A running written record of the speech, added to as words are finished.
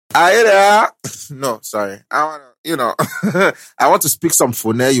No, sorry. I want to, I want to speak some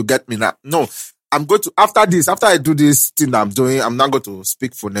phone. You get me now? No, I'm going to, after I do this thing that I'm doing, I'm not going to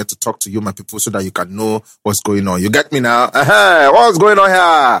speak phone to talk to you, my people, so that you can know what's going on. You get me now? What's going on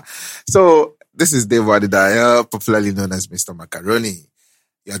here? So, this is Dave Adidaya, popularly known as Mr. Macaroni.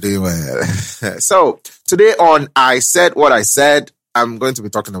 You're doing well. So, today on I Said What I Said, I'm going to be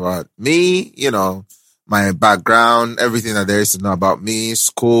talking about me, my background, everything that there is to know about me,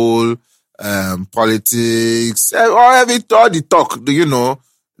 school, politics, all the talk,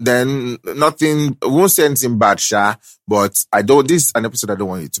 then nothing, won't say anything bad, but this is an episode I don't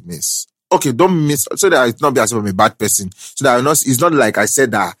want you to miss. Okay, don't miss, so that it's not be as if I'm a bad person. So that it's not like I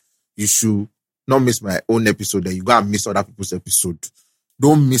said that you should not miss my own episode, then you go and miss other people's episode.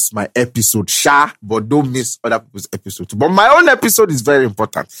 Don't miss my episode, but don't miss other people's episode. But my own episode is very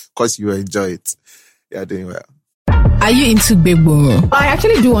important because you enjoy it. You're doing well. Are you into Bebo? I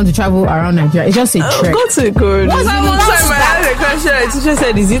actually do want to travel around Nigeria. It's just a trek. Go to good. One time I asked a question, the teacher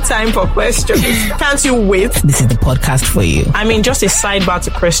said, is it time for questions? Can't you wait? This is the podcast for you. I mean, just a sidebar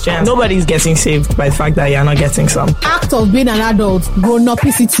to Christians. Nobody's getting saved by the fact that you're not getting some. Act of being an adult,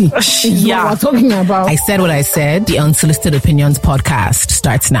 grown-upicity is what we're talking about. I Said What I Said, the Unsolicited Opinions podcast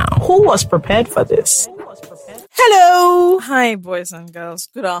starts now. Who was prepared for this? Hello. Hi, boys and girls.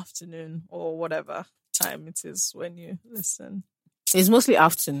 Good afternoon or whatever time it is when you listen. It's mostly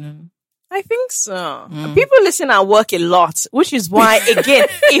afternoon. I think so. People listen at work a lot, which is why, again,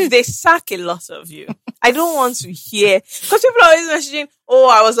 if they sack a lot of you, I don't want to hear, because people are always messaging,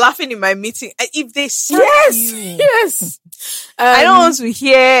 I was laughing in my meeting. If they sack you. Yes. I don't want to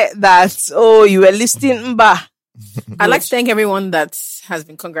hear that, you were listening, I'd like to thank everyone that has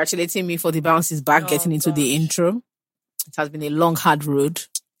been congratulating me for the bounces back, getting into the intro. It has been a long, hard road.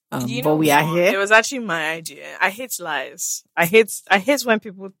 But we are here. It was actually my idea. I hate lies. I hate when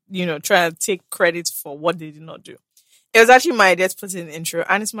people, try to take credit for what they did not do. It was actually my idea to put in the intro,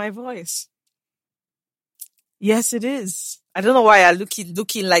 and it's my voice. Yes, it is. I don't know why I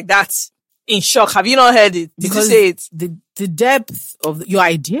looking like that in shock. Have you not heard it? Did you say it? The depth of your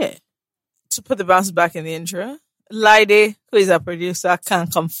idea to put the bounce back in the intro. Lide, who is a producer, can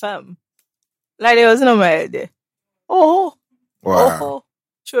confirm. Lide wasn't on my idea. Oh, wow.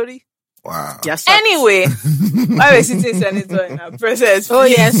 Chori. Wow. Yes. Anyway, why we're sitting senator in our presence? Oh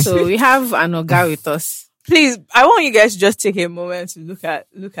yes, so we have an Oga with us. Please, I want you guys to just take a moment to look at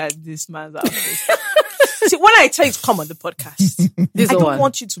this man's outfit. See, when I tell you to come on the podcast, I don't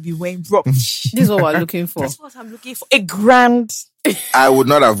want you to be wearing rubbish. This is what we're looking for. That's what I'm looking for. A grand. I would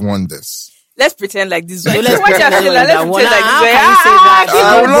not have won this. Let's pretend like this. Let's pretend like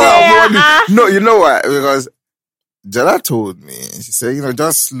this. No, you know what? Because Jella told me, she said,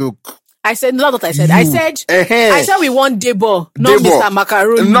 just look. I said, not what I said. I said we want Debo, not Mr.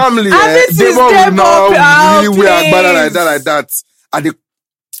 Macaroni. Normally, Debo will not really wear agbada like that.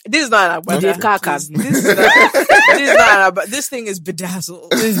 This is not an agbada. This thing is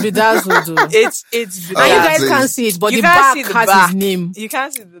bedazzled. It's bedazzled. It's bedazzled. And you guys can't see it, but the back has his name. You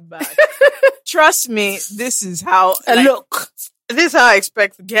can't see the back. Trust me, this is how. Look. This is how I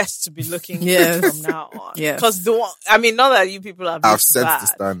expect the guests to be looking from now on. Yes. Because not that you people have set bad, the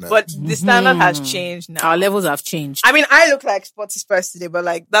standard. but the standard has changed now. Our levels have changed. I mean, I look like Sporty Spurs today, but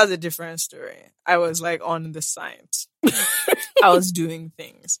that's a different story. I was on the science. I was doing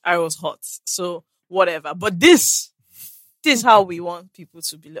things. I was hot. So whatever. But this is how we want people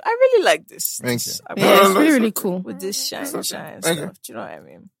to be. I really like this. Thank you. It's really cool. With this shine stuff. Do you know what I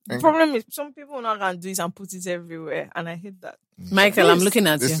mean? The problem is some people are not going to do this and put it everywhere. And I hate that. Michael, I'm looking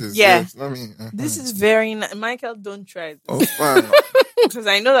at you. This is very nice. Michael, don't try it. Oh, fine. Because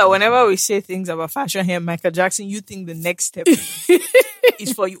I know that whenever we say things about fashion here, Michael Jackson, you think the next step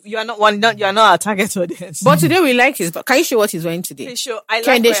is for you. You are not our target audience. But today we like his. Can you show what he's wearing today?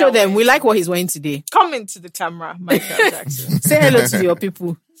 Can they show them? We like what he's wearing today. Come into the camera, Michael Jackson. Say hello to your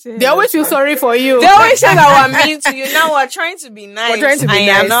people. They always feel sorry for you. They always say that we're mean to you. Now we're trying to be nice. We're trying to be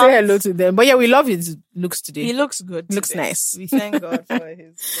nice. Say hello to them. But yeah, we love his looks today. He looks good. He looks nice. We thank God for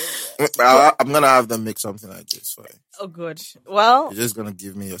his I'm going to have them make something like this for you. Oh, good. Well, you're just going to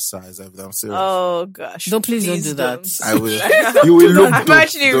give me your size. I'm serious. Oh, gosh. Please don't do that. I will. You will look I'm good.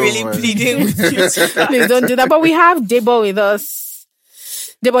 actually really pleading with you. Please don't do that. But we have Debo with us.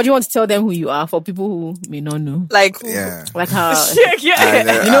 Debo, do you want to tell them who you are for people who may not know? Like who? Yeah. Like how?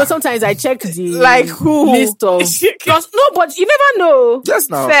 Sometimes I check the list of. No, but you never know.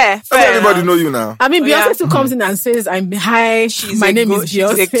 Just now. Fair. Everybody know you now. I mean, Beyonce still comes in and says, "Hi, my name is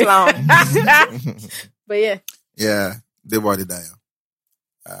Beyonce." She's a clown. But yeah. Yeah, Debo Adidaya.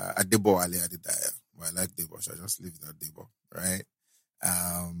 Adebo Ali Adidaya. But I like Debo, so I just leave it at Debo, right?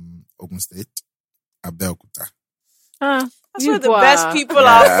 Ogun State, Abeokuta. That's where the best people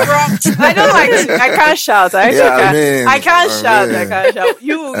are from. I don't like to, I can't shout. I can't shout.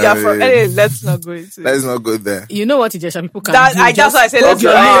 You're from, anyway, let's not go into it. Let's not go there. You know what Ijesha people can that's do? why I said let's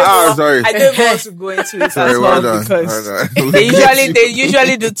Okay. sorry. I don't want to go into it Sorry, as well well done. because Well done. they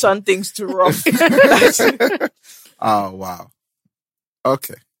usually do turn things too rough. Oh, wow.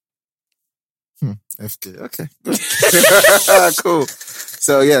 Okay. FK. Okay. Good. Cool.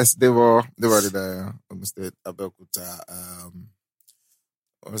 So yes, they were the Ogun State, Abeokuta.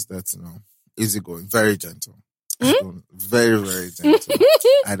 What's that? Easygoing, very gentle. Very, very gentle.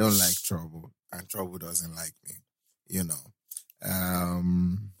 I don't like trouble, and trouble doesn't like me.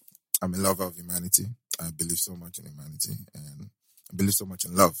 I'm a lover of humanity. I believe so much in humanity, and I believe so much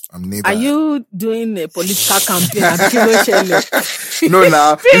in love. Are you doing a political campaign? No,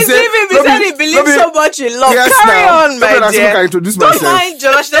 now. Please leave him. He said he believes so much in love. Yes, Carry now. on, my Maybe dear. I introduce Don't myself. mind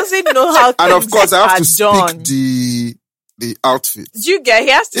Josh. Doesn't know how And of things course, I have to are speak done. the outfit. Do you get? He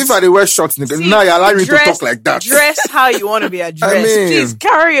has to. If I wear shorts, now you allow me to talk like that. Dress how you want to be addressed. I mean- Please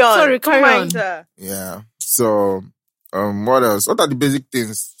carry on. Sorry, carry Don't on. mind her. Yeah. So, what else? What are the basic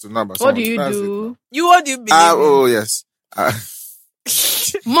things to know about What someone? do you That's do? What do you believe? in? Oh, yes.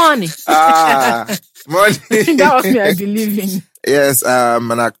 Money. Money. That was me, I believe in. Yes, I'm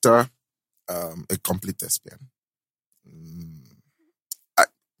an actor, a complete thespian.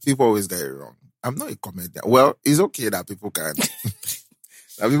 People always get it wrong. I'm not a comedian. Well, it's okay that people can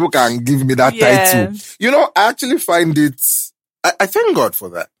give me that title. I actually find it. I thank God for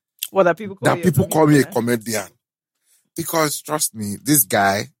that. What that people call That people call me a comedian, because trust me, this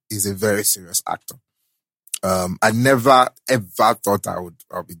guy is a very serious actor. I never ever thought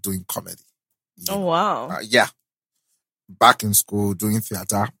I'll be doing comedy. Oh wow! Yeah. Back in school doing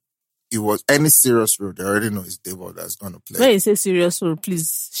theater, it was any serious role. They already know it's Devo that's going to play. When you say serious role,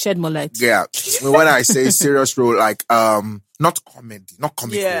 please shed more light. Yeah. When I say serious role, like not comedy, not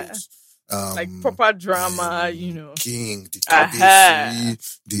comic Yeah. roles. Like proper drama, King, the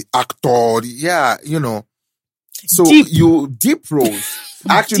KBC, the actor, So deep roles.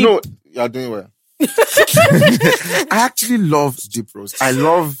 Actually, no, you're doing well. I actually love deep roles. I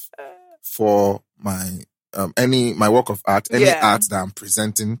love for my my work of art, any art that I'm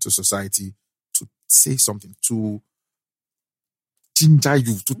presenting to society, to say something, to ginger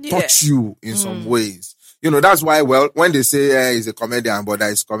you, to touch you in some ways. That's why, when they say he's a comedian, but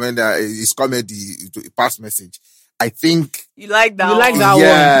it's comedy, to pass message. I think you like that. You like that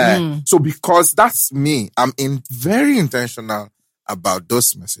one. one. So because that's me, I'm very intentional about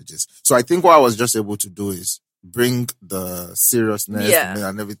those messages. So I think what I was just able to do is bring the seriousness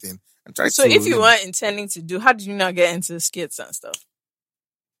and everything and try So if you weren't intending to do, how did you not get into skits and stuff?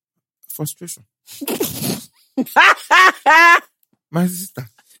 Frustration. My sister.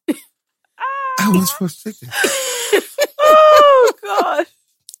 I was frustrated. Oh God.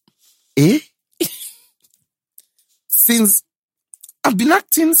 Since I've been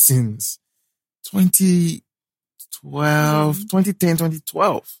acting since 2010,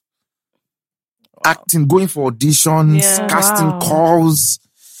 2012. Wow. Acting, going for auditions, casting calls.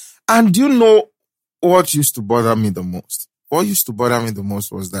 And do you know what used to bother me the most? What used to bother me the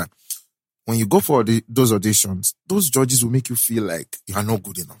most was that when you go for those auditions, those judges will make you feel like you are not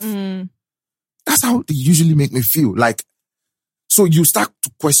good enough. That's how they usually make me feel. Like, so you start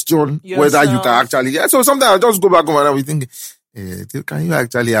to question whether you can actually. So sometimes I just go back home and I think, can you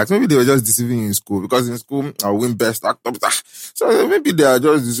actually act? Maybe they were just deceiving you in school, because in school I win best actor. So maybe they are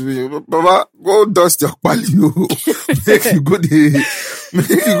just deceiving you. Baba, go dust your palio. Make you go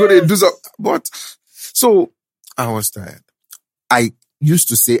there, do something. But so I was tired. I used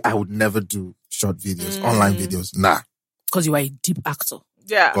to say I would never do short videos, online videos. Nah. Because you are a deep actor.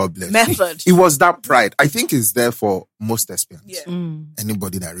 Yeah. God bless. Method. It was that pride. I think it's there for most thespians. Yeah.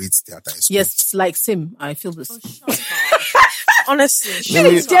 Anybody that reads theater is Yes, like Sim. I feel this. Honestly.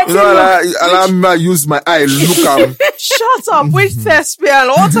 Allow me to use my eye, look at Shut up. Which thespian?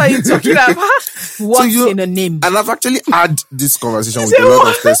 What are you talking about? What's in a name? And I've actually had this conversation with a lot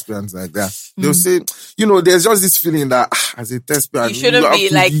of thespians like that. They'll say, there's just this feeling that as a thespian, you shouldn't be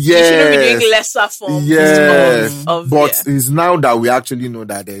doing lesser forms. Yes. But it's now that we actually know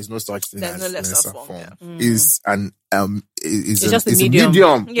that there is no such thing as lesser form. It's just a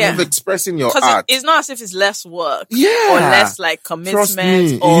medium of expressing your art. It's not as if it's less work. Yeah. Or less like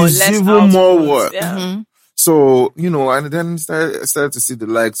commitment. Or less even more work. Yeah. So, and then started to see the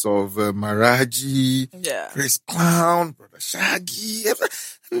likes of Maraji, Chris Clown, Brother Shaggy.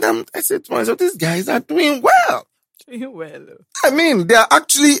 And I said to myself, these guys are doing well. Doing well. I mean, they are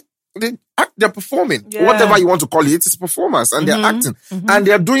actually they're performing. Yeah. Whatever you want to call it, it's performance, and they're acting, and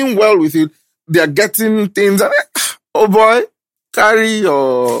they're doing well with it. They're getting things, and oh boy, carry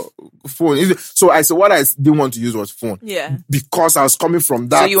your phone. So I said, what I didn't want to use was phone. Yeah. Because I was coming from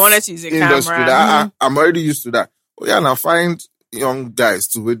that. So you wanted to use a industry camera. that I'm already used to that. Oh yeah, now find young guys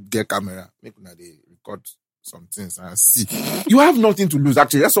to get camera. Make they record some things and see. You have nothing to lose,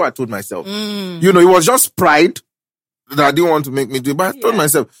 actually. That's what I told myself. You know, it was just pride that I didn't want to make me do it. But I told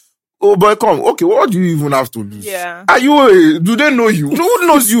myself, oh boy, come. Okay, what do you even have to lose? Yeah. Do they know you? Who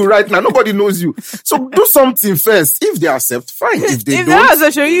knows you right now? Nobody knows you. So do something first. If they accept, fine. If they If don't, they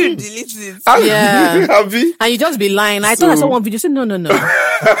accept, you delete it. Yeah. Abi? And you just be lying. I thought I saw one video. I said, no.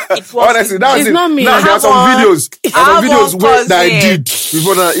 Honestly, that's It's it. not me. Now, I there are have some one- videos. There are I some have videos one where that I cousin. did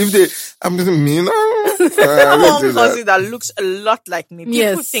before that. If they, I'm just me. No. I have one cousin that looks a lot like me. People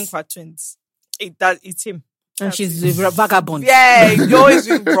Yes. think we're twins. It's him. And she's a vagabond. Yeah, you're always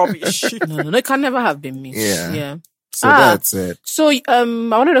doing rubbish. No, it can never have been me. Yeah. So Ah. that's it. So, I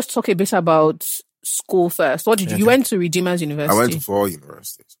wanted us to talk a bit about school first. What did you? You went to Redeemers University. I went to 4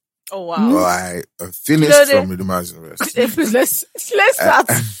 universities. Oh wow. Well, I finished You know from Redeemers University. Please, let's start.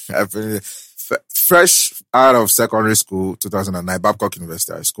 I finished fresh out of secondary school, 2009, Babcock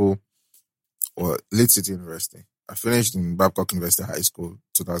University High School, or Leeds City University. I finished in Babcock University High School,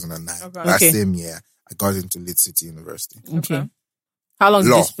 2009. Okay. That Okay. same year, I got into Leeds City University. Okay. How long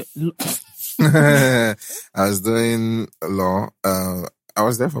Law. did you spend? I was doing law. I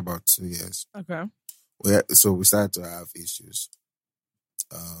was there for about 2 years. Okay. So we started to have issues.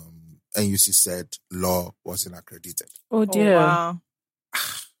 NUC said law wasn't accredited. Oh Oh, dear. wow.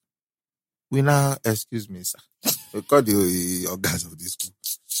 We now, excuse me, sir. We called the organs of this school.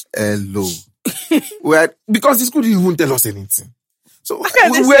 Hello. Because the school didn't even tell us anything. So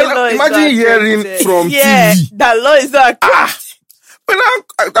Can they say law is imagine not hearing accredited? from Yeah, TV. that law is not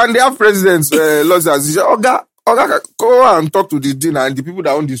And they have presidents, laws as Oga, go and talk to the dean and the people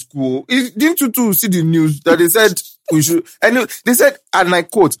that own the school. Didn't you two see the news that they said we should? And they said, and I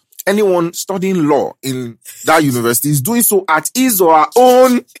quote, anyone studying law in that university is doing so at his or her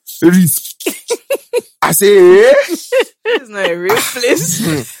own risk. I say, It's not a real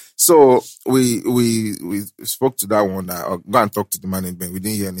place. So we spoke to that one. Go and talk to the management. We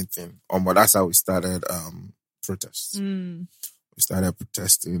didn't hear anything. But that's how we started protests. We started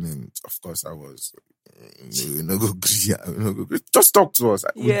protesting, and of course I was just talk to us.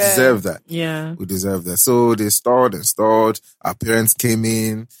 We Yeah. deserve that. Yeah. We deserve that. So they stalled. Our parents came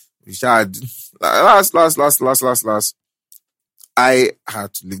in. We had last. I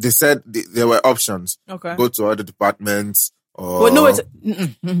had to leave. They said there were options. Okay. Go to other departments. Or But no, it's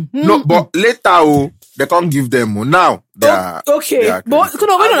no, but later they can't give them. Now they are okay. they are But accredited.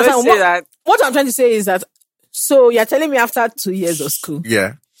 no, wait, I would understand. say that What I'm trying to say is that. So you're telling me after 2 years of school,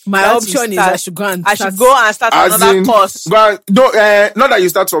 Yeah. my That's to option is start- I should go and I start- should go and start As another in, course. not that you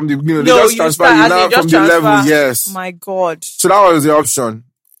start from the beginning. No, They just you transfer start- you as now in just from the level. transfer. Yes. My God. So that was the option.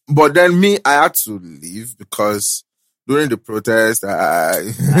 But then I had to leave because during the protest, You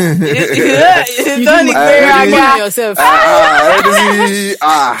Don't didn't I believe really- in yourself.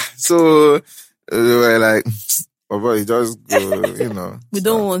 so they were like, Papa, you just go, We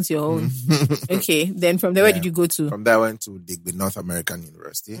don't want your own. Okay. Then from there, where Yeah. did you go to? From there, I went to Digby North American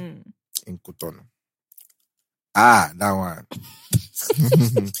University in Cotonou. That one.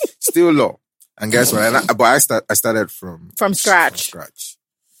 Still law. And guess what? But I started from scratch.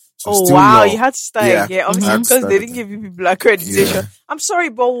 So Oh still wow, law. you had to start Yeah. again. I Obviously, had to because start they didn't again. give you people accreditation. Yeah. I'm sorry,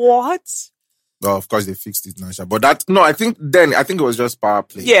 but what? Well, of course, they fixed it now. But I think it was just power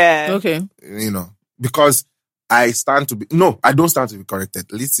play. Yeah. Okay. Because I don't stand to be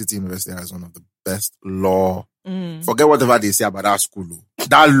corrected. Leeds City University has one of the best law. Forget whatever they say about that school.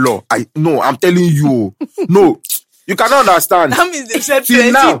 That law. I'm telling you. No, you cannot understand. That means they said Till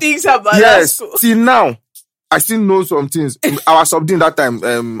plenty now. things about that Yes, school. till now, I still know some things. I was subdean that time,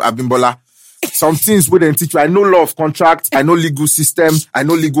 Abimbola. Some things we didn't teach you. I know law of contract. I know legal system. I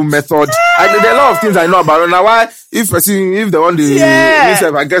know legal method. There are a lot of things I know about. Now, why if they want the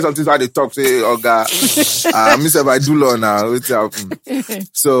myself, I get some things why they talk. Say, myself, I do law now. What's happen?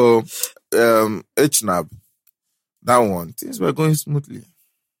 So, HNAB, that one, things were going smoothly.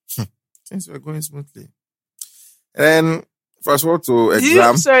 And fast forward to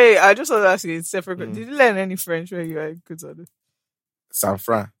exam. Sorry, I just want to ask you. It's separate. Did you learn any French when you were in Cotonou? San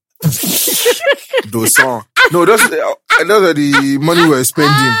Fran. Dosan. No, those are the money we were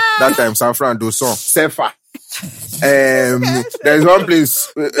spending that time. San Fran, Dosan, Sefa. There's one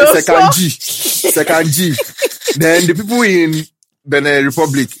place, Second G. Then the people in Benin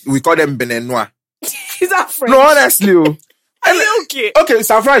Republic, we call them Beninois. Is that French? No, honestly, Are you okay? Okay,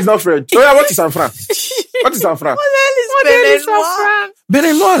 Safran is not French. Oh yeah, what is Safran? What is Safran? What the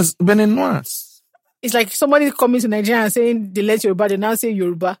hell is Benenois? Benenois. It's like somebody coming to Nigeria and saying they let Yoruba, they now say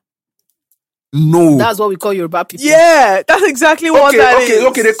Yoruba. No. That's what we call Yoruba people. Yeah, that's exactly what that is.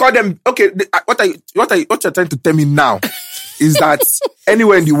 Okay, they call them. Okay, what you're trying to tell me now is that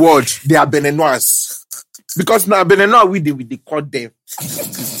anywhere in the world they are Benenois, because now Benenois they call them.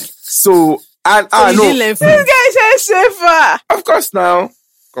 So and I know This guy says safer. of course now.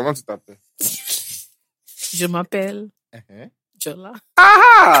 Comment to taper. Je m'appelle Jola.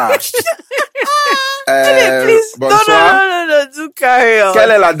 Aha. Please, no, do carry on.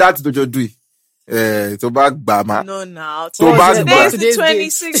 Quelle est la date d'aujourd'hui? Tobac Bama. No, now. Tobac Today's the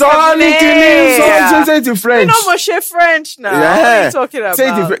 26th So of May. say it in French. You know Moshe French now. Yeah. What are you talking about? Say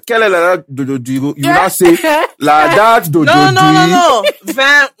it in French. Quelle est la date d'aujourd'hui? You now say la date d'aujourd'hui. No.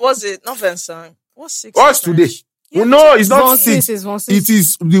 Was it? Not Vincent. What's 6? What's today? Yeah, No, it's not 26, 6. it's 26. It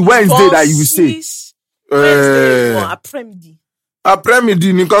is the Wednesday that you will say. Wednesday. Après-midi.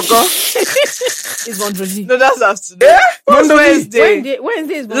 Après-midi, ni koko. It's vendredi. No, that's afternoon. What's Wednesday?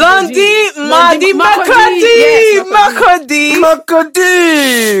 Wednesday is vendredi. Lundi, mardi, mercredi.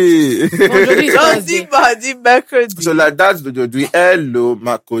 Vendredi is Lundi, Thursday. mardi, mercredi. So la date d'aujourd'hui est le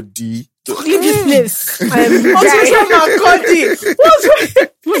mercredi. Leave this place. I am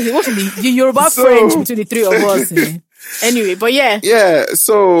What's the Yoruba So- French between the three of us? Anyway, but yeah. Yeah,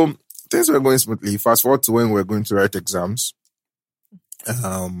 so things were going smoothly. Fast forward to when we were going to write exams. We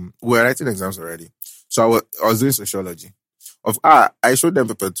were writing exams already. So I was doing sociology. I showed them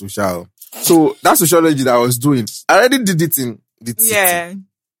paper to show. So that sociology that I was doing, I already did it in the Yeah.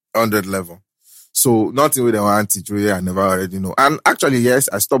 100 level. So nothing with the one teach really I never already know. And actually, yes,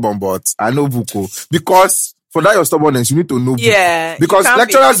 I stubborn, but I know Buko. Because for that your stubbornness, you need to know Buko. Yeah. Because you can't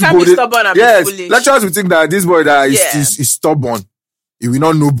lecturers be, you can't be stubborn and yes, be foolish. lecturers will think that this boy that Yeah. is stubborn. He will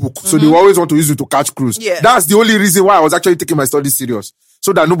not know book. So they will always want to use you to catch cruise. Yeah. That's the only reason why I was actually taking my studies serious.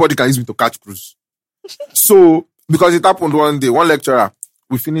 So that nobody can use me to catch cruise. So, because it happened one day, one lecturer,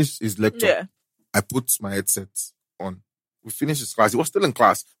 we finished his lecture. Yeah. I put my headset on. We finished his class. He was still in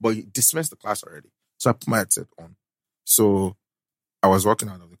class, but he dismissed the class already. So I put my headset on. So I was walking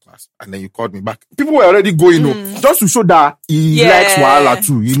out of the class. And then you called me back. People were already going home. Just to show that he likes Wahala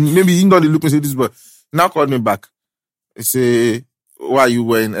too. Maybe he don't look and say this, but now called me back. He say, why are you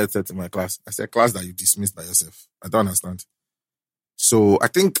wearing headset in my class? I said, class that you dismissed by yourself. I don't understand. So I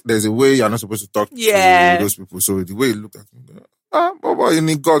think there's a way you're not supposed to talk to those people. So the way he looked at me, Bobo, you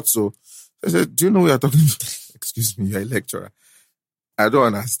need God. So I said, do you know what you're talking about? Excuse me, you're a lecturer. I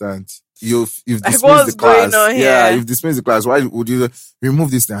don't understand. You've dismissed what's the class. going on Yeah, here? you've dismissed the class. Why would you remove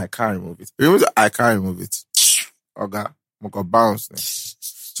this thing? I can't remove it. I can't remove it. Okay, I'm gonna bounce.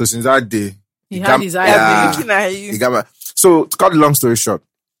 So since that day, He had his eye I've been looking at you. he got my, so to cut the long story short,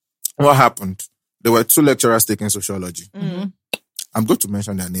 what happened? There were 2 lecturers taking sociology. Mm-hmm. I'm going to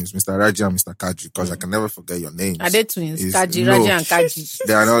mention their names, Mr. Raji and Mr. Kaji, because I can never forget your names. Are they twins? Kaji, No. Raji, and Kaji.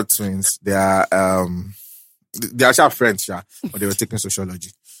 They are not twins. They are actually friends, yeah, but they were taking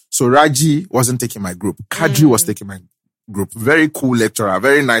sociology. So Raji wasn't taking my group. Kaji was taking my group. Very cool lecturer,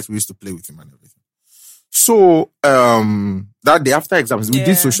 very nice. We used to play with him and everything. So that day after exams, we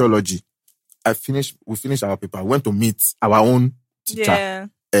did sociology. We finished our paper. I went to meet our own teacher,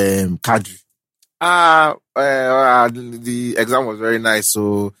 Kadri. The exam was very nice.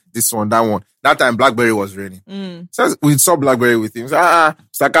 So this one, that one. That time, BlackBerry was raining. So we saw BlackBerry with him. So,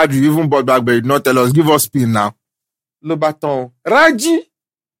 Mr. Kadri, you even bought BlackBerry. Not tell us. Give us pin now. Le baton. Raji.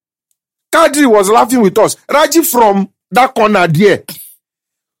 Kadri was laughing with us. Raji from that corner there.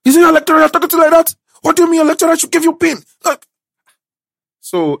 He said, your lecturer, you're talking to like that? What do you mean your lecturer should give you pin? Look.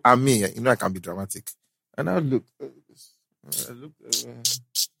 So, I'm me. You know I can be dramatic. And I look.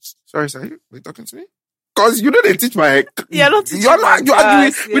 Sorry, sir. Are you talking to me? Because you know they teach my... Yeah, don't teach you're my not,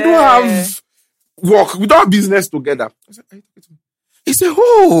 class, we don't have work. We don't have business together. I said, are you talking to me? He said,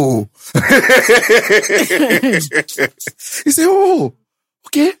 oh. He said, oh.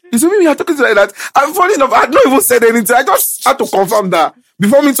 Okay. He said, maybe you're talking to like that. I'm funny enough. I had not even said anything. I just had to confirm that.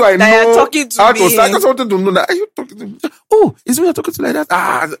 Before me, so I know. That you're talking to me. I just wanted to know that. Are you talking to me? Oh, is me you're talking to like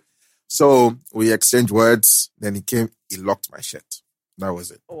that? So we exchanged words. Then he locked my shirt. That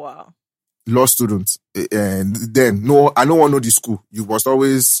was it. Wow. Law students. And then, no, I don't want to know the school. You must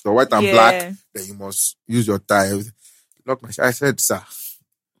always, the white and black, then you must use your tie. Lock my shirt. I said, sir,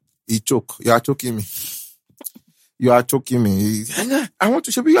 he choke. You are choking me. You are choking me. I want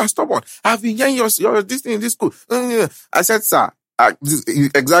to show you are stubborn. I've been hearing your this thing in this school. I said, sir,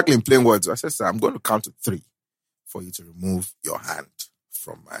 exactly in plain words. I said, sir, I'm going to count to 3 for you to remove your hand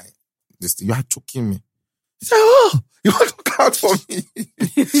from this thing. You are choking me. He said, oh, you want to look out for me?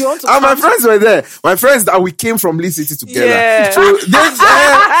 You want to and my friends were there. My friends that we came from Lee City together. Yeah. So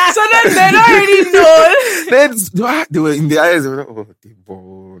So then they don't really know. they were in the eyes. They were like,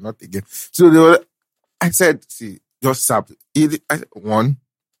 oh, not again. So they were. I said, see, just sap. I said, 1,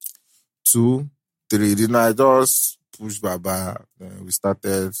 2, 3. Then I just pushed Baba. We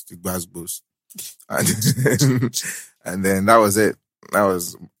started the Glasgows. And then that was it. I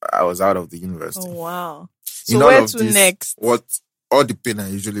was out of the university. Oh, wow. In So all where of to this, next? All the pain I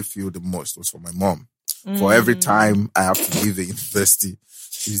usually feel the most was for my mom. For every time I have to leave the university,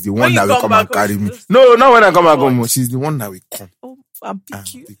 she's the one you that will come come and back home, carry me. just- No, not when I come back home. She's the one that will come. Oh, I'll pick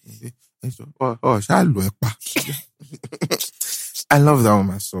and you. pick me. Shall I I love that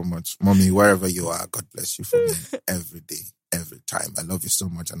woman so much. Mommy, wherever you are, God bless you for me every day, every time. I love you so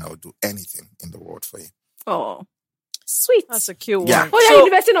much and I will do anything in the world for you. Oh, sweet. That's a cute Yeah. one. Oh, yeah,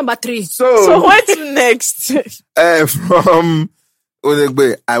 university number 3. So where to next? From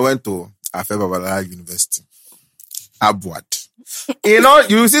Odegbe, I went to Afe Babalola University, Abuad. You know,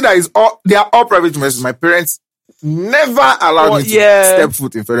 you see that they are all private universities. My parents never allowed me to step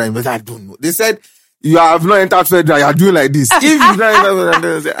foot in federal university. I don't know. They said, you have not entered federal, you are doing like this. If you don't enter federal,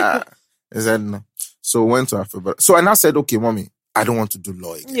 they said, They said no. So went to Afe Babalola. So I now said, okay, mommy, I don't want to do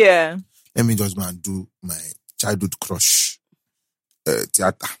law again. Yeah. Let me just go and do my childhood crush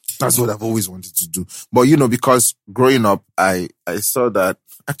theater. That's what I've always wanted to do. But you know, because growing up, I saw that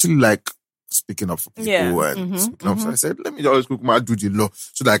I actually like speaking up for people and speaking up. So I said, let me just do the law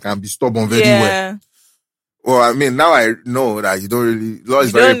so that I can be stubborn very well. Well, I mean, now I know that you don't really, law is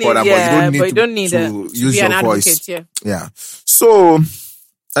very important, but you don't need to use your voice. Yeah. So,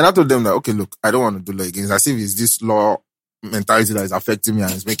 and I told them that, okay, look, I don't want to do law again. It's as if it's this law mentality that is affecting me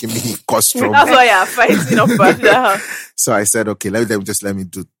and it's making me cause trouble. That's why you're fighting up at that. So I said, okay, let me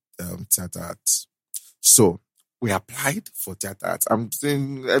do theater arts. So we applied for theater arts. I'm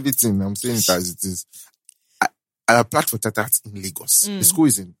saying everything. I'm saying it as it is. I applied for theater arts in Lagos. The school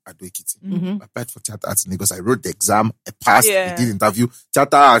is in Ado-Ekiti. I applied for theater arts in Lagos. I wrote the exam. I passed. I did interview.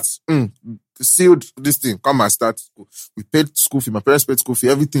 Theater arts. Sealed this thing. Come and start school. We paid school fee. My parents paid school fee.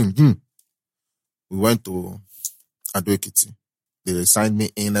 Everything. We went to Ado-Ekiti. They signed me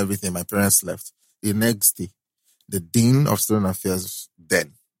in, everything. My parents left. The next day, the Dean of Student Affairs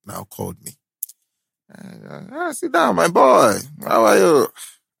then now called me. Sit down, my boy. How are you?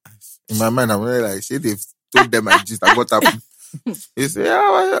 In my mind, I'm really like, shit, they've told them I just what happened. He said,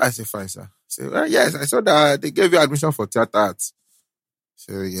 how are you? I said, fine, sir. He said, well, yes, I saw that they gave you admission for theater arts. I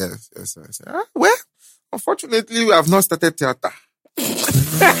said, yes, sir. I said, well, unfortunately, we have not started theater.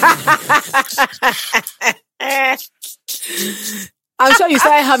 I'm sure you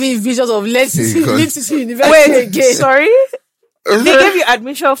started having visions of let's see university. Wait, again. Sorry? They gave you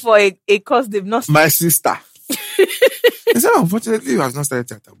admission for a course they've not started. My sister. They said, unfortunately, you have not started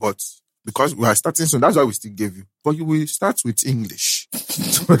theater, but because we are starting soon, that's why we still gave you. But you will start with English.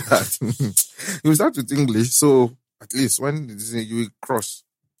 So that you will start with English, so at least when you will cross.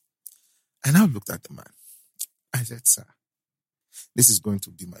 And I looked at the man. I said, sir, this is going to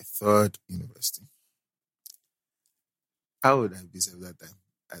be my 3rd university. How would I be at that time?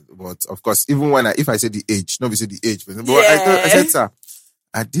 But of course, even if I say the age, nobody say the age. But I said, sir,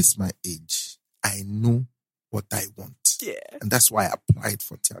 at this my age, I know what I want. Yeah. And that's why I applied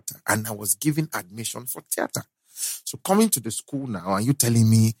for theater. And I was given admission for theater. So coming to the school now, and you telling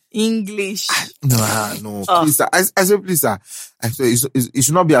me English. No, please, sir. I said, please, sir. I said, it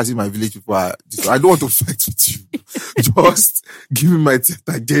should not be as if my village people are. I don't want to fight with you. Just give me my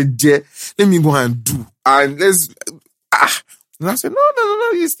theater. Let me go and do. And let's. And I said, no.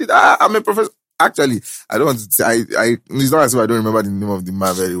 You still. I'm a professor. Actually, I don't want to say. It's not as if I don't remember the name of the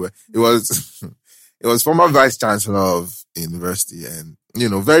man very well. It was former vice chancellor of university, and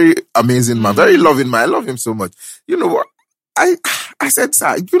very amazing man, very loving man. I love him so much. You know what? I said, sir,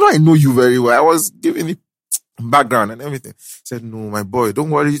 I know you very well. I was giving him background and everything. He said, no, my boy,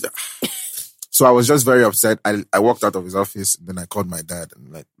 don't worry. So I was just very upset. I walked out of his office, and then I called my dad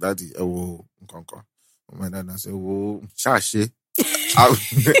and like, Daddy, my dad, and I said, Shashi. Your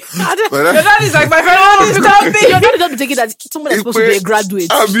dad is like my friend. Stop it. Your dad doesn't take it as someone that's supposed to be a graduate.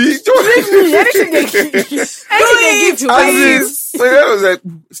 Anything they give to me. So I was like,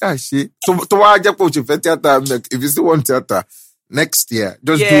 Shashi. So if you still want theater, next year,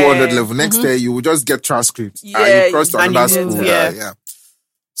 just do 100 level. Next year, you will just get transcripts. And you cross to another school. Yeah.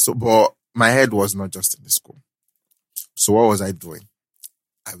 So, but my head was not just in the school. So what was I doing?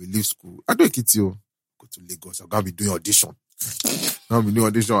 I will leave school. I do Ekiti, go to Lagos. I'm going to be doing audition.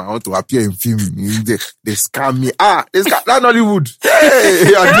 I want to appear in film. They scam me. They scam. That's Nollywood. Hey,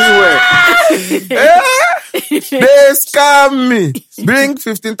 you are doing well. They scam me. Bring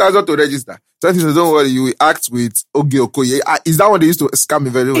 15,000 to register. 20,000, don't worry, you will act with Oge Okoye. Is that what they used to scam me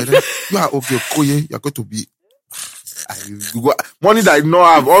very well? You are Oge Okoye, you're going to be... money that I don't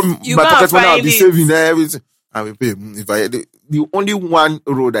have, all my pocket money I'll be saving everything. I will pay. If the only one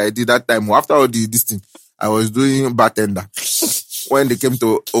road I did that time, after all this thing, I was doing bartender. When they came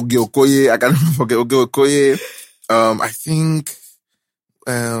to Oge Okoye, I can't forget Oge Okoye. I think,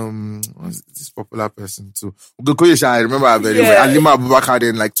 what's this popular person too? Oge Okoye, I remember very well. And Lima Abubakar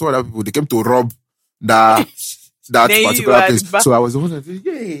and like 2 other people, they came to rob that particular place. So I was the one that said,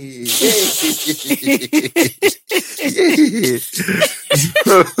 yay.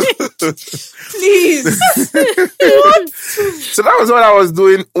 Please. What? So that was what I was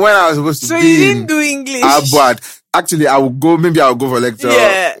doing when I was supposed to be. So you didn't do English? But actually, I'll go for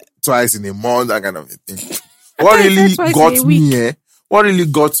lecture twice in a month, that kind of a thing. What really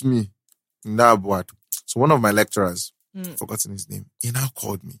got me in that board? So one of my lecturers, forgotten his name, he now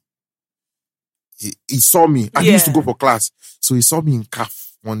called me. He saw me. I used to go for class. So he saw me in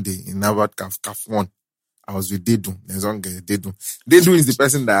CAF one day, in Harvard CAF 1. I was with Dedun. There's one girl, Dedun. Dedun is the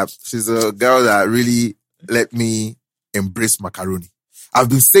person she's a girl that really let me embrace macaroni. I've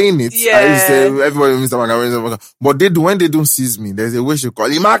been saying it. Yeah. I used to say, everybody Mr. Macaroni. But when Dedun sees me, there's a way she call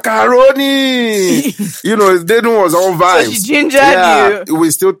it macaroni. Dedun was on vibes. So she gingered you. We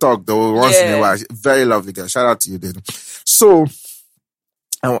still talk though, once in a while. Very lovely girl. Shout out to you, Dedun. So,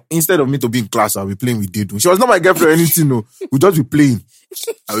 instead of me to be in class, I'll be playing with Dedun. She was not my girlfriend or anything, no. We'll just be playing.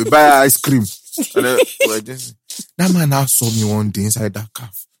 I will buy her ice cream. And then, that man now saw me one day inside that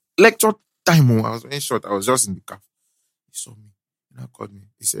CAF. Lecture time, I was very short. I was just in the CAF. He saw me. He now called me.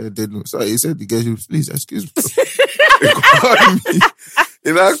 He said, Dedun. So he said, the girl, please, excuse me.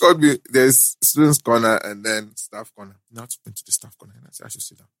 He now called me. There's students' corner and then staff corner. He now took me to the staff corner and I said, I should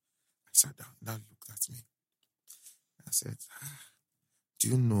sit down. I sat down. Now looked at me. I said, do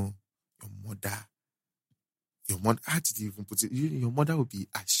you know your mother, how did you even put it? Your mother will be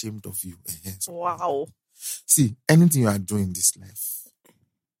ashamed of you. Wow. See, anything you are doing in this life,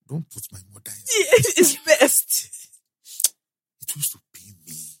 don't put my mother in. It's best. It used to pain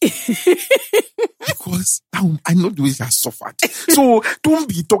me. Because I know the way she has suffered. So don't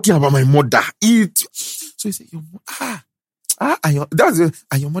be talking about my mother. So he said, your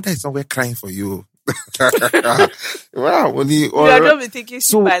mother is somewhere crying for you. Wow, you are not be thinking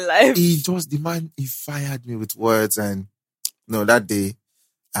so my life. The man fired me with words, and that day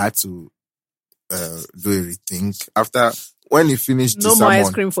I had to do a rethink. After when he finished the sermon, no more ice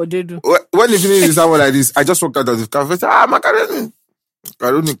cream for Dedu. When he finished the sermon like this, I just walked out of the cafe. Macaroni.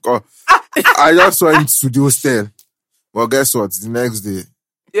 I just went to the hostel. Well, guess what? The next day.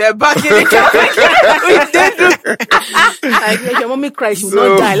 Yeah, back in the cafe. Like your mommy cries, she will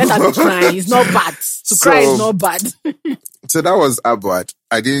not die. Let her be crying. It's not bad. To cry is not bad. So that was Abuad.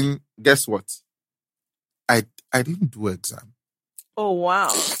 I didn't, guess what? I didn't do exam. Oh,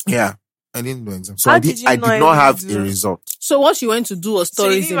 wow. Yeah, I didn't do exam. So I did not have a result. So what you went to do was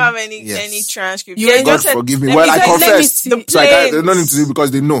tourism. So you didn't have any transcript. God forgive me. Well, I confessed. So there's nothing to do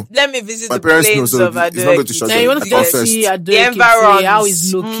because they know. Let me visit my the parents know, plains so of it's not going to shut you want to just see the environment, how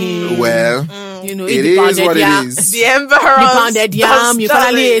it's looking. Well, it is what it is. The environment. The pounded yam. You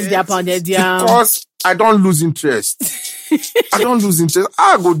finally ate their pounded yam. Because I don't lose interest. I go want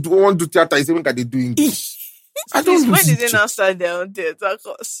to theater. I say, when can they do English? I don't lose When did interest. they now start their own theater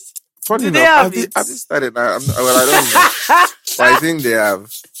course? Funny Did enough, they have it? have they started? I don't know. But I think they have.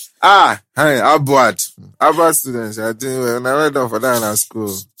 Abuad students. I think when I went off for that in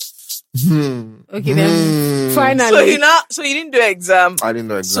school. Okay, then finally. So you didn't do exam. I didn't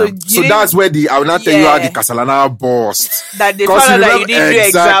do exam. So that's where I will not tell you how the Casalana burst. That they found out that you didn't do exam.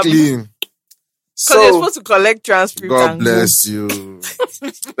 Exactly. Because you're supposed to collect transcript. God bless you.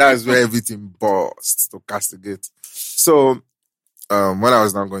 That's where everything burst to castigate. So, when I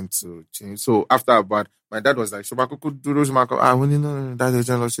was now going to change, so after about, my dad was like, Shomako could do Shomako.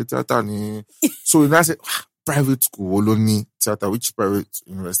 So then I said, private school, only theater. Which private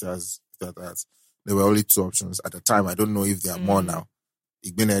university has theater? There were only 2 options at the time. I don't know if there are more now.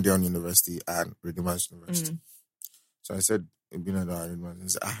 Igbinedion University and Redeemers University. So I said, Igbinedion and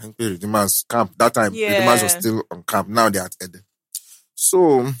Redeemers. I think Redeemers camp. That time, Redeemers was still on camp. Now they are at Ede.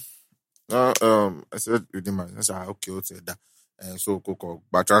 So, I said Redeemers. I said, okay, what's that? And so, Coco,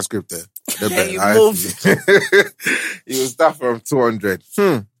 by transcript there. You moved. You will start from 200.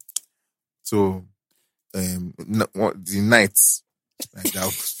 So, the nights, like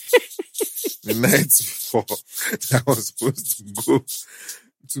that, the nights before I was supposed to go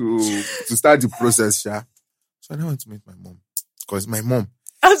to start the process, So I went to meet my mom. Because my mom,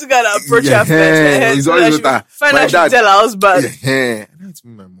 I was gonna approach her first. He's always with her. Find My out she dad. tell her husband. Yeah. And that's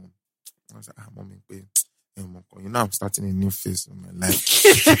me, my mom. I was like, mommy, babe. You know, I'm starting a new phase in my life.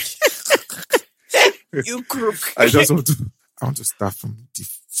 You crook. I want to start from the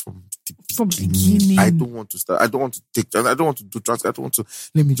beginning. I don't want to start. I don't want to take. I don't want to do transfer. I don't want to.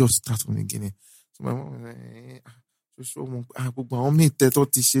 Let me just start from the beginning. So my mom was like, mommy,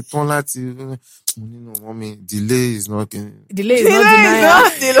 delay is not denial.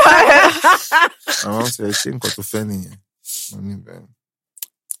 My mom said, she ain't got to fail in. Mommy,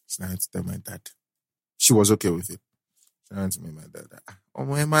 she had to tell my dad. She was okay with it. She had to tell my dad,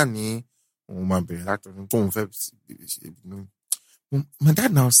 my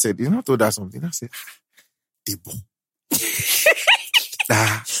dad now said, you know, told her something. I said, Debo.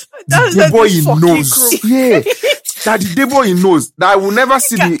 The Debo he knows. Yeah. That the Debo he knows. That I will never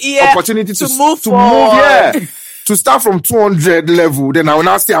see the opportunity to move. Yeah. To start from 200 level. Then I will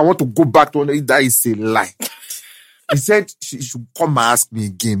now say, I want to go back to 100. That is a lie. He said, she should come and ask me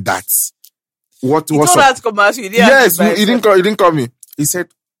again that. What was told her to come ask you. Yes, he didn't call me. He said,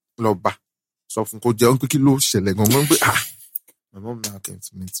 Loba. So from my mom now came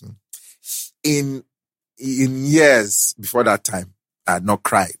to meet me. In years before that time, I had not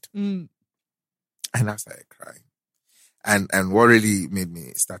cried. And I started crying. And what really made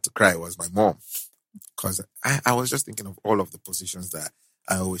me start to cry was my mom. Because I was just thinking of all of the positions that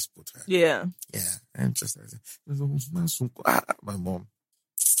I always put her. Yeah. Yeah. And just my mom,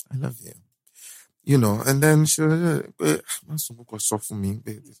 I love you. You know, and then she was soft for me.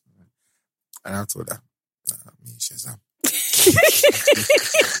 And I told her, me, Shazam.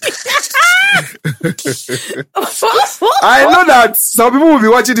 I know that some people will be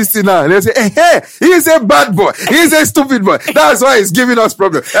watching this thing now and they'll say, hey, he's a bad boy, he's a stupid boy, that's why he's giving us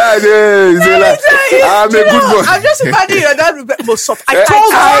problems. I'm a good boy. I'm just imagining your dad was soft. I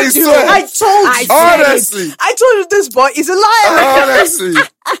told you. Honestly. I told you this boy is a liar.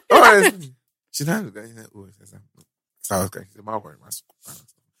 Honestly. She now looked at me, so I was like,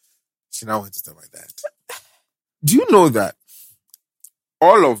 she now went to tell my dad. Do you know that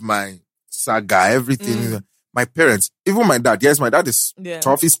all of my saga, everything, my parents, even my dad, yes, my dad is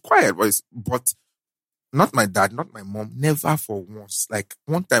tough, he's quiet, but not my dad, not my mom, never for once, like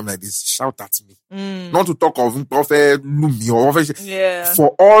one time like this, shout at me. Not to talk of Lumi or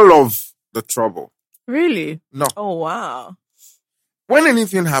for all of the trouble. Really? No. Oh, wow. When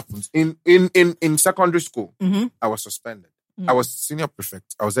anything happens, in secondary school, I was suspended. I was senior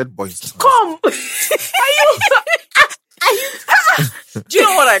prefect. I was head boy in secondary school. Do you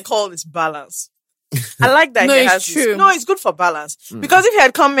know what I call this balance? I like that. No, it's true. No, it's good for balance. Because if you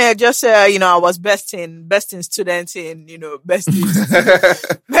had come here just I was best in student in, best in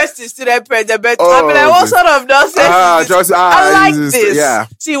student president, I'd be like, what sort of nonsense? I like this. Yeah.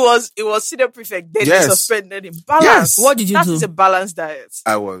 See, it was senior prefect, then he suspended him. Balance. Yes. What did you do? That's a balanced diet.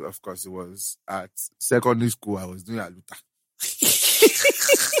 I was, of course, it was at secondary school. I was doing Aluta.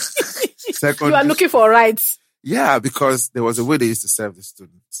 You are looking for rights. Yeah, because there was a way they used to serve the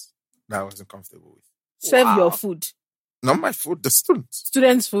students that I wasn't comfortable with. Serve your food. Not my food, the students.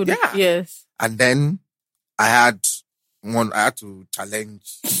 Students' food. Yeah. Yes. And then I had to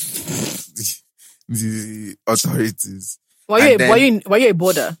challenge the authorities. Were you a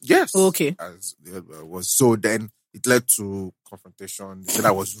border? Yes. Oh, okay. So then it led to confrontation. They said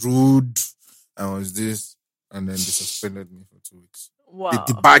I was rude. I was this. And then they suspended me for 2 weeks. Wow. They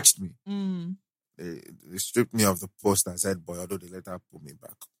debauched me. They stripped me of the post as head boy, although they later put me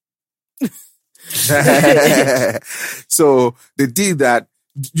back. So they did that.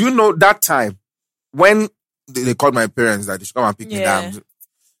 You know, that time when they called my parents that they should come and pick me up.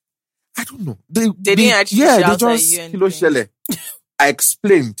 I don't know. They didn't actually shout at you anything. I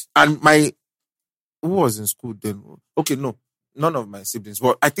explained. And who was in school then? Okay, no. None of my siblings.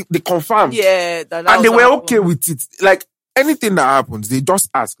 But I think they confirmed. Yeah. And they were okay with it. Like, anything that happens, they just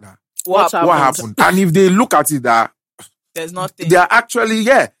ask that. What happened? And if they look at it that there's nothing. They are actually,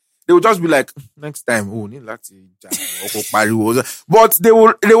 they will just be like, next time, but they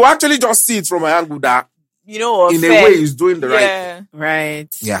will actually just see it from an angle that, in a way, is doing the right thing.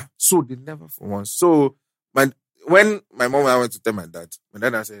 Right. Yeah. So they never for once. So when my mom and I went to tell my dad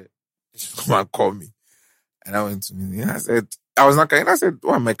I said, come and call me. And I went to me and I said, I was not crying. I said,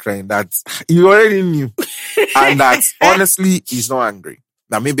 why am I crying? That you already knew. And that honestly, he's not angry.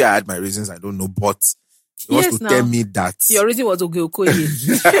 Now maybe I had my reasons, I don't know, but he wants to tell me that. Your reason was Ogeokoye.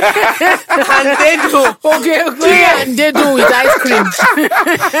 And they do. Ogeokoye and they do with ice cream.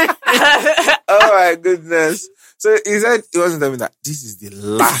 Oh my goodness. So he said, he wasn't telling me that this is the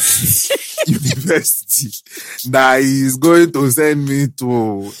last university that he's going to send me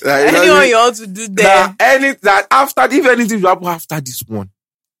to. Anyone you want to do there. That after, if anything will happen after this one,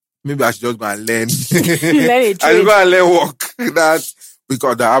 maybe I should just go and learn. I should go and learn work.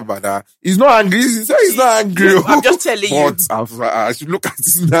 Because the Abada, he's not angry. He said he's not angry. I'm just telling you. But I should look at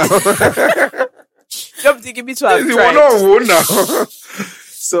this now. You're thinking me to have tried. Now.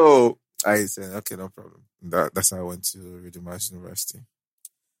 So I said, okay, no problem. That's how I went to Redeemers University.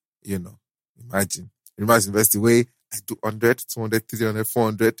 You know, imagine Redeemers University where I do 100, 200, 300,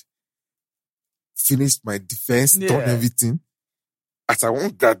 400. Finished my defense, done everything. As I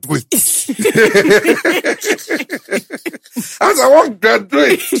won't graduate. As I won't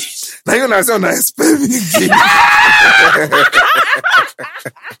graduate. Now you know, I expect me again.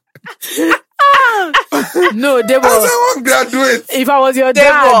 No, Debo. As I won't graduate. If I was your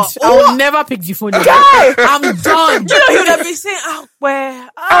dad, I would never pick the phone. I'm done. You know, he would have been saying, where?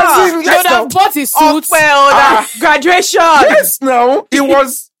 You would have bought his suit. Graduation. Yes, no. It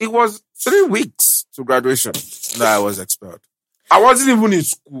was 3 weeks to graduation that I was expelled. I wasn't even in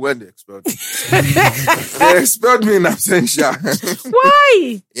school when they expelled me. They expelled me in absentia.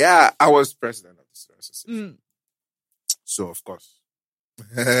 Why? Yeah, I was president of the student association. So, of course.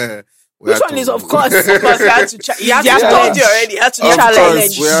 Which one is of course? Of course, you had to told you already. You had to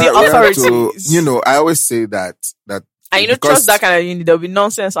challenge the authorities. I always say that. And you know, trust that kind of uni, there'll be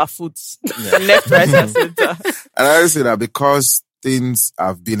nonsense afoot. Left, right, and center. And I always say that because things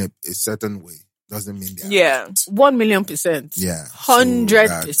have been a certain way, doesn't mean they are right. 1,000,000%. Yeah.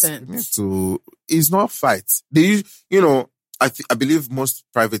 100%. It's not fight. I believe most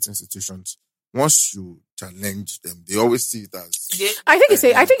private institutions, once you challenge them, they always see it as. I think it's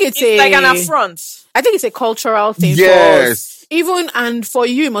like an affront. I think it's a cultural thing. Yes. And for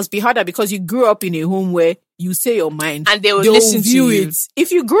you, it must be harder because you grew up in a home where you say your mind. And they will listen to you. It.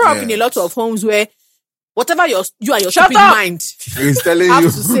 If you grew up in a lot of homes where whatever you and your stupid mind is telling you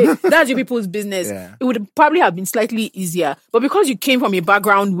to say, that's your people's business. Yeah. It would probably have been slightly easier. But because you came from a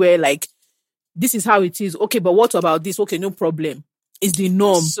background where like, this is how it is. Okay, but what about this? Okay, no problem. It's the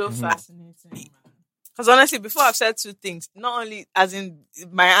norm. It's so fascinating. Because honestly, before I've said 2 things, not only as in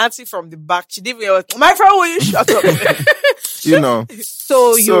my auntie from the back, she didn't even my friend, will you shut up?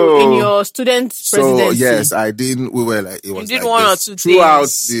 So you in your student presidency. So yes, I didn't. We were like, it was. You did like 1 or 2 throughout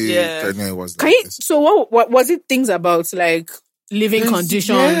things. The tenure. It was. So what was it? Things about like living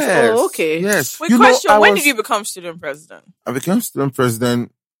conditions? Yes, oh, okay. Yes. Wait, question: when did you become student president? I became student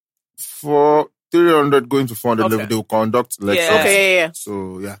president for 300 going to 400 level. They will conduct lectures. Yeah. Okay. Yeah.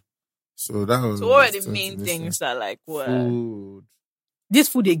 So yeah. So that was. So what were the main things that like were? Food. This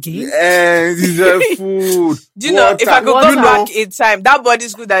food again? Yeah, this is food. Do you know, if I could go back in time, that boarding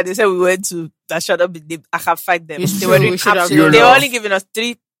school that they said we went to, that should have been, I can fight them. They were doing capsules. They were only giving us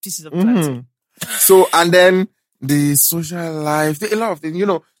 3 pieces of plantain. So, and then the social life, a lot of things,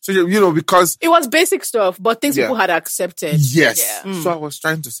 so, because. It was basic stuff, but things people had accepted. Yes. Yeah. So I was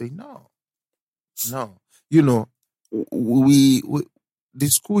trying to say, no. The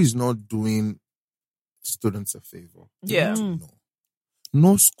school is not doing students a favor. Yeah.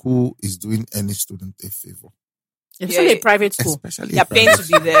 No school is doing any student a favor. Especially a private school. You're paying to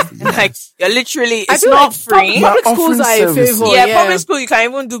be there. Yes. Like, you're literally, it's not free. Public schools are a favor. Yeah, public school, you can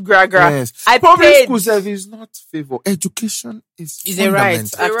even do gra-gra. Yes. Public school service is not favor. Education is a right,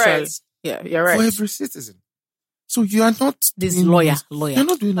 actually. Right. Yeah, you're right. For every citizen. So you are not... This lawyer. You're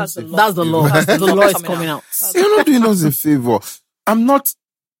not doing us a favor. That's the law. The law is coming out. You're not doing us a favor. I'm not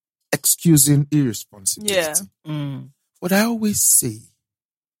excusing irresponsibility. Yeah. But I always say,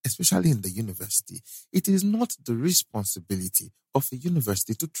 especially in the university, it is not the responsibility of a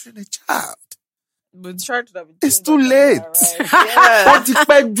university to train a child. It's too late. Right?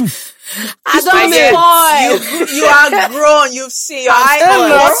 You are grown. You've seen your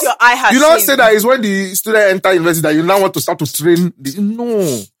eye. What your eye has seen. You don't say that is when the student enter university that you now want to start to train.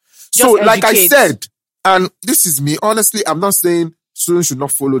 No. So, like I said, and this is me, honestly, I'm not saying students should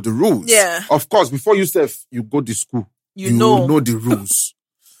not follow the rules. Yeah. Of course, before you go to school, you know the rules.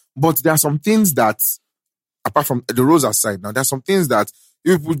 But there are some things that, apart from the rules aside, now there are some things that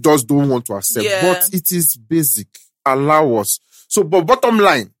people just don't want to accept. Yeah. But it is basic. Allow us. So, but bottom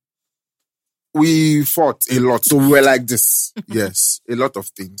line, we fought a lot. So we were like this. Yes, a lot of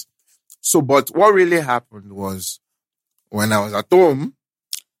things. So, but what really happened was when I was at home,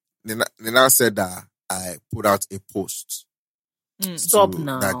 they now said that I put out a post Stop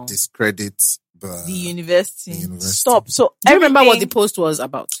now. That discredits the university. Stop. So do you remember what the post was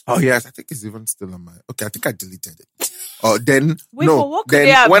about? Oh yes, I think it's even still on my. Okay, I think I deleted it. Oh, then Wait, no. but what could then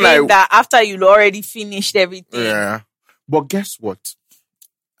they have when been that after you already finished everything? Yeah, but guess what?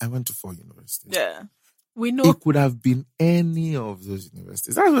 I went to 4 universities. Yeah. We know. It could have been any of those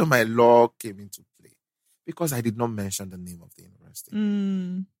universities. That's where my law came into play because I did not mention the name of the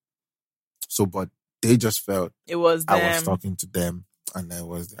university. So, but they just felt it was them. I was talking to them, and I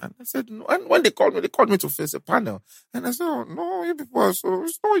was there. And I said, no. And when they called me to face a panel, and I said, oh, no, you people are so,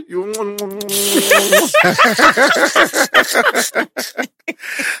 it's not you.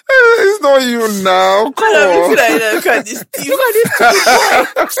 It's not you now. Come on. Look at this.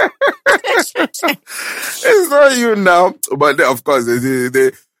 It's not you now. But they, of course, they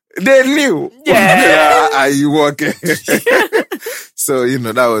knew. Yeah. Are you working? So,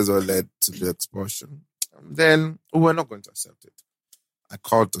 that was what led to the expulsion. Then we were not going to accept it. I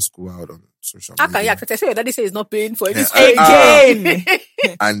called the school out on social media. Okay, yeah, because I say your daddy say he's not paying for it. Again.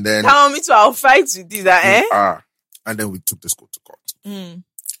 And then tell me to I'll fight with this, and then we took the school to court. And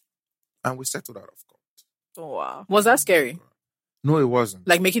we settled out of court. Oh wow. Was that scary? No, it wasn't.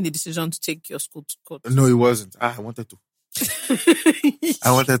 Like making the decision to take your school to court? No, it wasn't. I wanted to.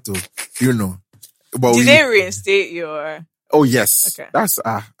 But did they reinstate your... Oh yes, okay. That's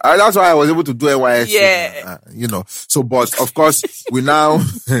why I was able to do NYSC. Yeah, So, but of course,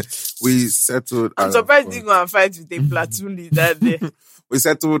 we settled. I'm surprised you didn't go and fight with a platoon leader there. We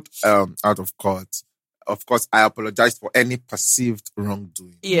settled out of court. Of course, I apologized for any perceived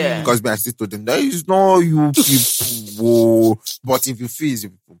wrongdoing. Yeah, because I still told them there is no you people. But if you feel it's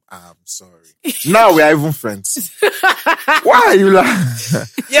you people, I'm sorry. Now we are even friends. Why are you laughing?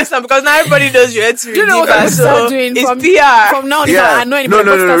 Yes, because now everybody knows you're to you know what I'm doing it's from PR. From now on, yeah. I know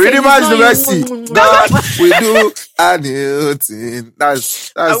No. Redeemer's University. God, we do a new thing.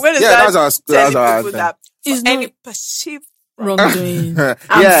 That's our people that is any perceived wrongdoing. I'm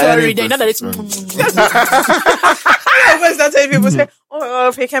sorry. They know that it's. I'm going to start telling people say, "Oh my God,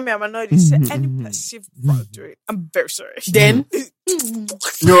 if he came here, I'm annoyed." Say any perceived wrongdoing. I'm very sorry. Then.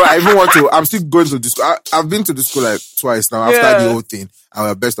 No, I even want to. I'm still going to the school. I've been to the school like twice now after the whole thing.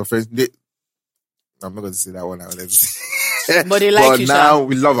 Our best of friends. I'm not going to say that one out. But they like you. But now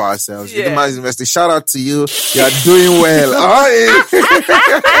we love ourselves. Redeemer's University. Shout out to you. You are doing well.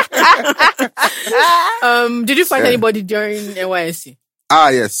 Did you find anybody during NYSC?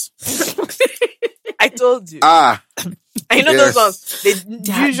 Yes. I told you. I know those ones. They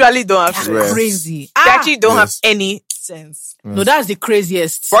usually don't have sense. Crazy. They actually don't have any sense. No, that's the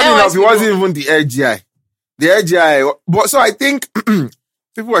craziest. Funny enough, it wasn't even the LGI. The LGI. But so I think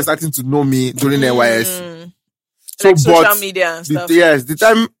people were starting to know me during NYSC. So, like social media and stuff. Yes, the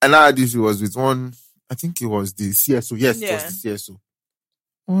time another issue was with one, I think it was the CSO. Yes, it was the CSO.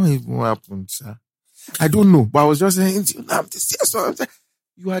 What happened, sir? I don't know, but I was just saying, I'm the CSO. I'm saying,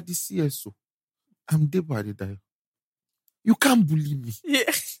 you are the CSO. I'm Debo Adedayo. You can't bully me.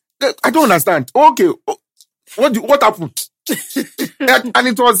 Yeah. I don't understand. Okay, what happened? And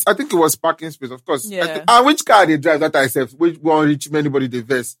it was, I think it was parking space, of course. Yeah. And which car they drive that I said, which one reach anybody they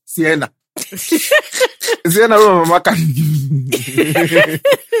verse? Sienna. Sienna, Mama can give me.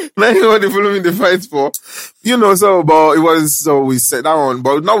 Now you know what they follow me in the fight for. So, but it was, so we said that one,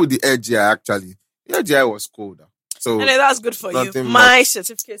 but not with the LGI actually. The LGI was colder. So, and that's good for you. My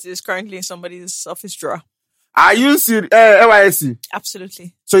certificate is currently in somebody's office drawer. Are you serious? NYSC?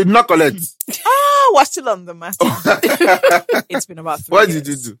 Absolutely. So you did not collect? We're still on the matter. It's been about 3 years. What did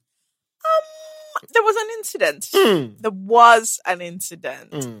you do? There was an incident. There was an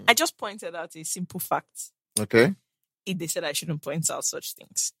incident. I just pointed out a simple fact. Okay. They said I shouldn't point out such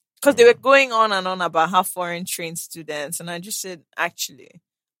things. Because they were going on and on about how foreign trained students. And I just said, actually,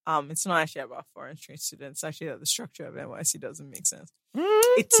 it's not actually about foreign trained students. Actually, that the structure of NYC doesn't make sense.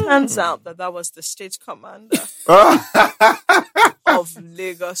 It turns out that was the state commander of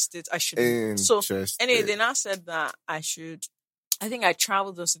Lagos State. I should. So anyway, they now said that I think I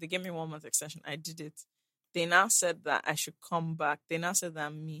traveled though, so they gave me 1 month extension. I did it. They now said that I should come back. They now said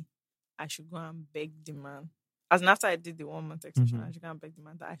that I should go and beg the man. As after I did the 1 month extension, I should go and beg the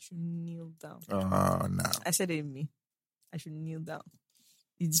man that I should kneel down. Oh no! I said I should kneel down.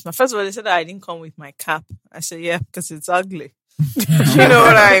 First of all, they said that I didn't come with my cap. I said, yeah, because it's ugly. You know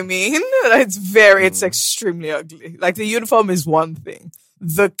what I mean? It's extremely ugly. Like the uniform is one thing.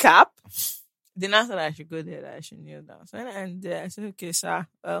 The cap, then I thought I should go there, that I should kneel down. So, and I said, okay, sir,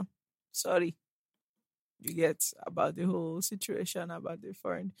 well, sorry. You get about the whole situation, about the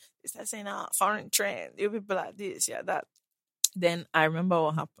foreign. They start saying, foreign trend, you people like this, that. Then I remember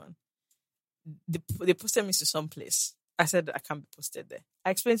what happened. They posted me to some place. I said I can't be posted there.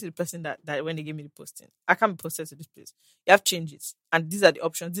 I explained to the person that when they gave me the posting, I can't be posted to this place. You have to change it. And these are the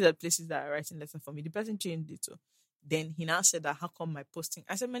options. These are the places that are writing letter for me. The person changed it too. Then he now said that how come my posting?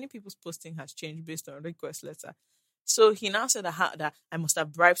 I said many people's posting has changed based on a request letter. So he now said that I must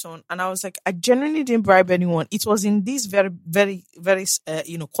have bribed someone. And I was like, I genuinely didn't bribe anyone. It was in these very, very, very,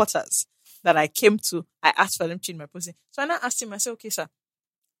 quarters that I came to. I asked for them to change my posting. So I now asked him, I said, okay, sir,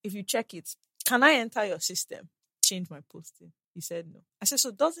 if you check it, can I enter your system? Change my posting. He said no. I said,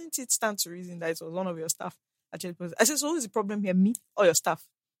 so doesn't it stand to reason that it was one of your staff that changed posting? I said, so who is the problem here, me or your staff?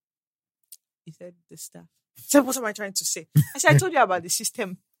 He said, the staff. I said, what am I trying to say? I said, I told you about the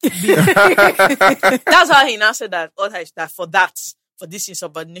system. That's how he now said that for this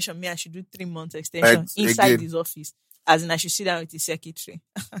insubordination, me, I should do 3 months extension inside his office. As in, I should sit down with his secretary.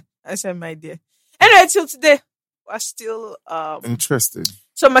 I said, my dear. Anyway, till today, we're still interested.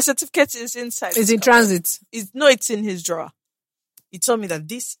 So my certificate is inside. It's in transit. It's in his drawer. He told me that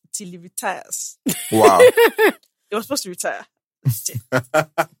this till he retires. Wow. He was supposed to retire.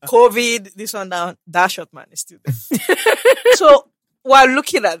 COVID, this one down, that short man is still there. So while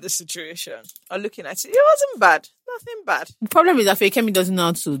looking at the situation, or looking at it wasn't bad. Nothing bad. The problem is that Fekemi doesn't know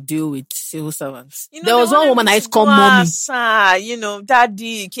how to deal with civil servants. There was one woman I used to call mommy.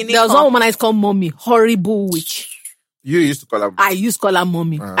 Daddy. There was one woman I used to call mommy. Horrible witch. You used to call her? I used to call her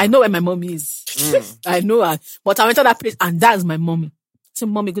mommy. I know where my mommy is. I know her. But I went to that place and that's my mommy. I said,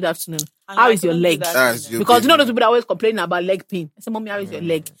 mommy, good afternoon. How is your leg? Because you know those people that always complaining about leg pain. I said, mommy, how is your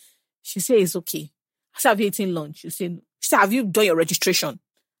leg? She said, it's okay. I said, have you eaten lunch? She said, have you done your registration?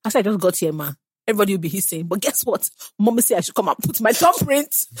 I said, I just got here, ma. Everybody will be hissing. But guess what? Mommy said I should come and put my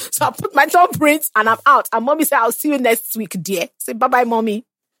thumbprint. So I put my thumbprint and I'm out. And mommy said, I'll see you next week, dear. Say, bye-bye, mommy.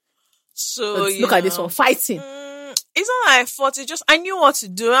 So look at this one, fighting. It's not my fault. It's just I knew what to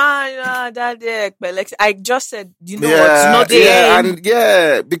do. Daddy, I just said, you know what? Not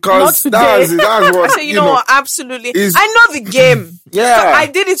today. Because that's what I said. You know what? Absolutely, I know the game. Yeah, so I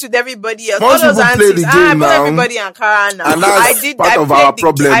did it with everybody else. Most all those aunties, I put everybody and Kara now. And that's part of our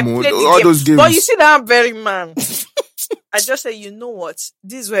problem. All those games. But you see that very man. I just said, you know what?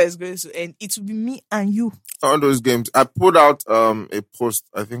 This is where it's going to end. It will be me and you. All those games. I put out a post,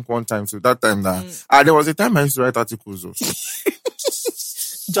 I think one time. So that time there was a time I used to write articles.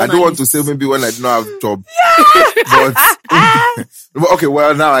 I don't want to say maybe when I don't have a job. But okay,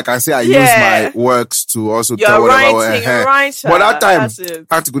 well now I can say I use my works to also tell whatever. But that time,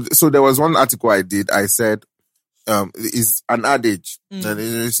 article. So there was one article I did. I said, is an adage. That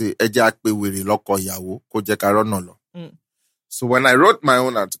they say, So when I wrote my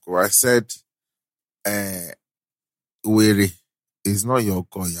own article, I said, Were is not your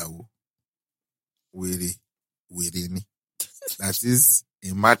koyawo. Were ni. That is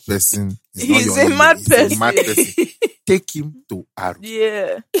a mad person. He's a mad person. Take him to Aru.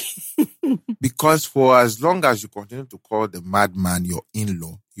 Yeah. Because for as long as you continue to call the madman your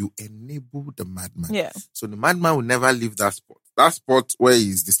in-law, you enable the madman. Yeah. So the madman will never leave that spot. That spot where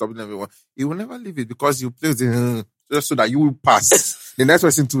he's disturbing everyone, he will never leave it because you play the just so that you will pass. The next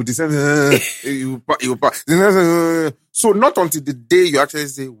person to descend, you will pass. The next, so not until the day you actually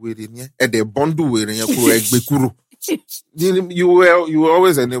say, the bundle you will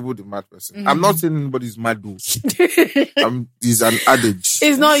always enable the mad person. I'm not saying anybody's mad though. It's an adage.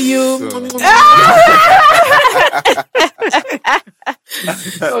 It's not you.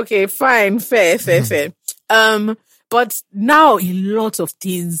 So. Okay, fine, fair. But now a lot of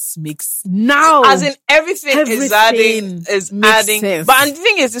things makes now. As in everything is adding. Sense. But the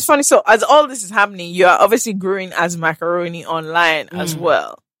thing is, it's funny. So as all this is happening, you are obviously growing as Macaroni online as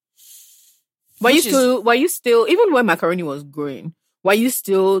well. Were you still, even when Macaroni was growing, were you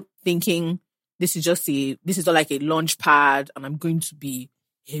still thinking this is not like a launch pad and I'm going to be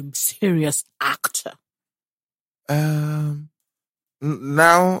a serious actor? Now,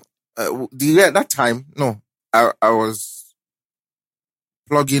 that time, no. I was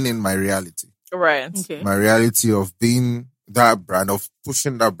plugging in my reality. Right. Okay. My reality of being that brand, of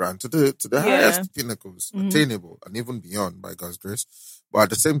pushing that brand to the highest pinnacles, attainable and even beyond by God's grace. But at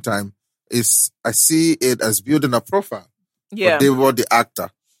the same time, I see it as building a profile. Yeah. They were the actor.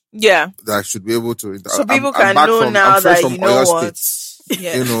 Yeah. That I should be able to. So people can know now that you know what.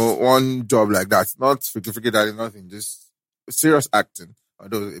 Yeah. You know, one job like that. Not freaky daddy, nothing. Just serious acting.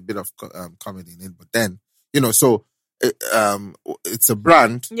 Although a bit of comedy in it. But then, so it's a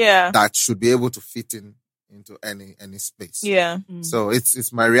brand that should be able to fit into any space. Yeah. So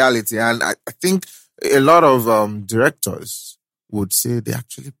it's my reality. And I think a lot of directors would say they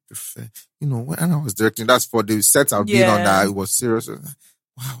actually prefer, when I was directing, that's for the sets I've been on that it was serious.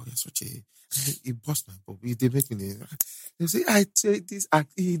 Wow, you're such a... He bust my body. They make me. They say, I take this at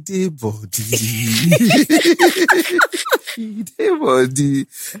a day body. Body.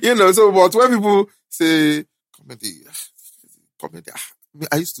 So, but when people say, comedy,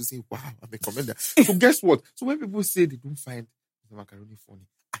 I used to say, wow, I'm a comedian. So guess what? So when people say they don't find the macaroni funny,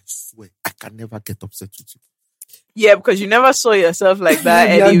 I swear, I can never get upset with you. Yeah, because you never saw yourself like that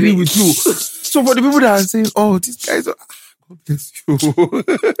I anyway. agree with you. So for the people that are saying, oh, these guys are, God bless you.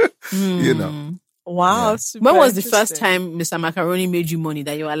 Wow. Yeah. When was the first time Mr. Macaroni made you money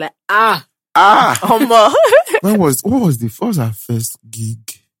that you were like, What was our first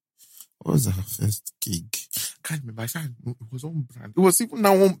gig? What was our first gig? I can't remember. It was on brand. It was even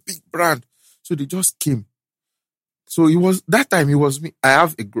now one big brand. So they just came. So that time it was me. I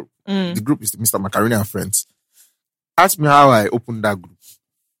have a group. The group is Mr. Macaroni and Friends. Ask me how I opened that group.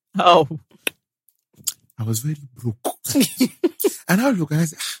 Oh. I was very broke. And I look and I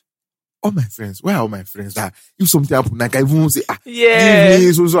say, all my friends, where are all my friends? If something happened, like I won't say, give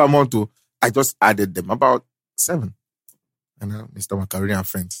me so amount to. I just added them, about 7. And now Mr. Macaroni and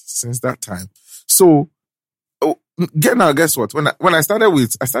Friends since that time. So, guess what? When I started,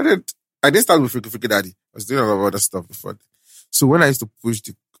 I didn't start with Freaky Daddy. I was doing a lot of other stuff before. So when I used to push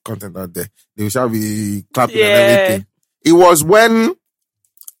the content out there, they shall be clapping and everything. It was when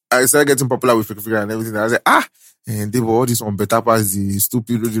I started getting popular with Freaky and everything. I was like, and they were all this on better pass the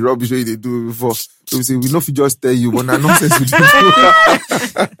stupid, the rubbish way they do before. So we say, we know if you just tell you, but now nonsense we do.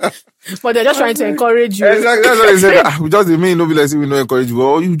 But they're just trying to encourage you. Exactly. That's what they said. We just, they may not be like, we don't encourage you.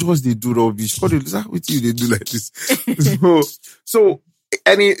 But you just, they do rubbish. What they do like this?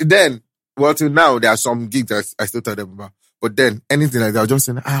 Till now, there are some gigs that I still tell them about. But then, anything like that, I'll just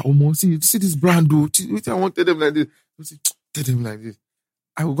say, see this brand, dude. I won't tell them like this. Say, tell them like this.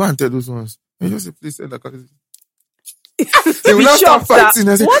 I will go and tell those ones. I just say, please send that. They will not start fighting.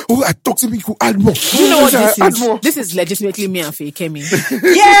 I say, I talk to me, you add more. You know what this is? This is legitimately me and Fekemi.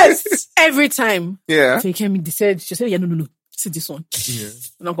 Yes! Every time. Yeah. Fekemi, she said, yeah, no. See this one. Yeah.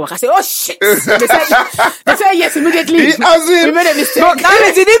 And I say, oh shit. They said yes immediately. We made a mistake.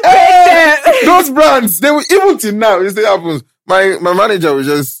 Those brands, they will, even till now, it still happens. My manager will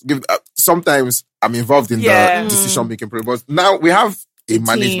just give, sometimes I'm involved in the decision making process. But now we have a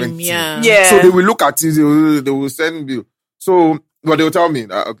management team. Yeah. So they will look at it, they will send you. So, but they will tell me,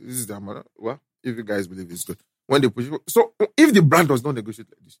 this is the amount. Well, if you guys believe it's good. When they push it. So, if the brand does not negotiate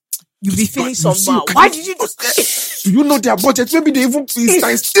like this, you'll be feeling somehow. Why did you do that? Do you know their budget? Maybe they even please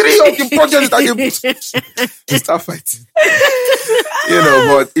times 3 of the projects that they start fighting.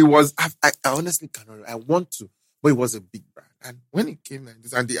 But it was, I honestly cannot, I want to, but it was a big brand. And when it came like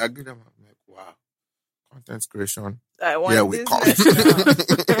this, and they agreed, I'm like, wow, content creation. Here we come.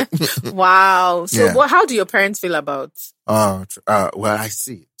 Wow. So how do your parents feel about? Well, I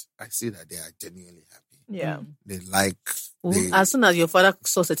see it. I see that they are genuinely happy. Yeah. They like. As soon as your father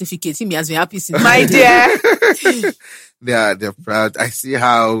saw certificate, he has been happy since. My dear. They're proud. I see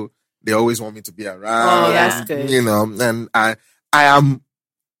how they always want me to be around. Oh, that's good. And I am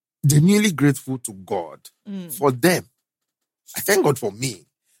genuinely grateful to God for them. I thank God for me.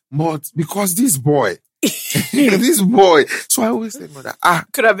 But because this boy, so I always say, mother,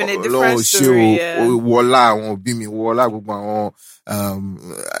 could have been a different story.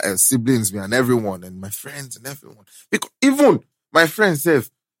 Siblings, me and everyone, and my friends and everyone. Because even my friends, this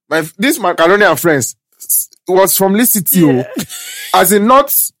Macaroni and Friends was from Lee City, as in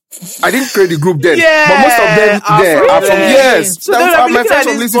not. I didn't create the group then, but most of them are from yes. So my friends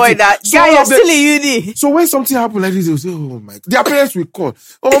from Lee City. You're still in uni. So when something happened like this, they will say, "Oh my!" Their parents will call.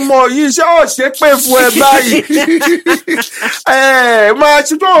 "Oh my, you should shake me for a bye."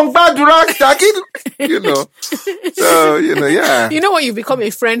 You don't So yeah. You know when you become a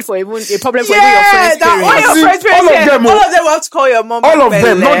friend for even a problem for even your friends. All your friends, all of them want to call your mom. All of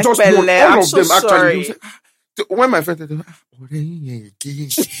them, not just one. All of them sorry. Actually. When my friend said,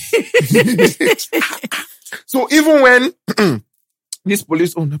 so even when this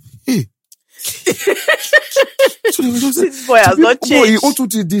police owner, so they were just this boy has not changed. So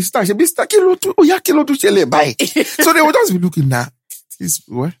they would just be looking now.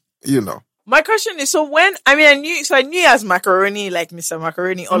 My question is, so when I knew as Macaroni, like Mr.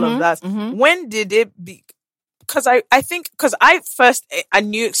 Macaroni, all of that. Mm-hmm. When did it be? Because I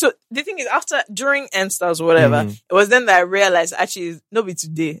knew. So the thing is, during N-Stars or whatever, it was then that I realized actually nobody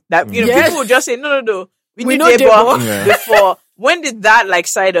today that people would just say no. We knew Debo before. When did that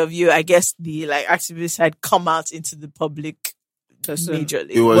side of you, I guess the activist side, come out into the public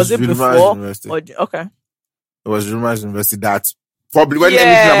majorly? Was it before? Okay. It was Redeemers University that probably when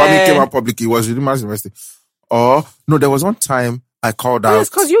anything about me came out public, it was Redeemers University. Or no, there was one time I called out. Yes,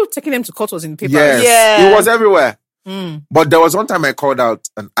 because you taking them to court was in the paper. Yes, Yeah. it was everywhere. But there was one time I called out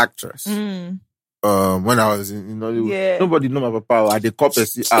an actress. When I was in Hollywood. Yeah. Nobody know my papa. I the cop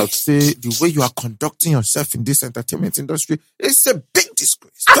out say the way you are conducting yourself in this entertainment industry, it's a big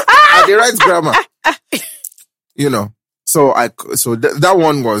disgrace. At the right grammar. So that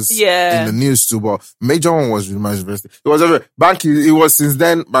one was in the news too, but major one was with my university. It was Banky. It was since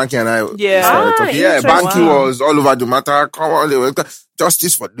then Banky and I started talking. Yeah, Banky was all over the matter. Come on, they were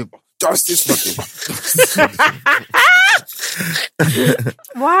justice for labor. Justice for labor.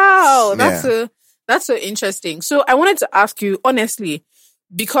 Wow, that's so interesting. So I wanted to ask you honestly,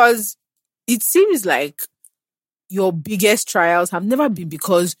 because it seems like your biggest trials have never been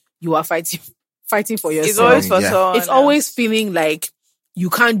because you are fighting for yourself. It's always for someone. It's always feeling like you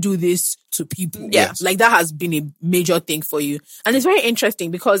can't do this to people. Yeah. Like that has been a major thing for you. And it's very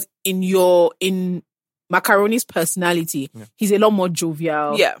interesting because in Macaroni's personality, he's a lot more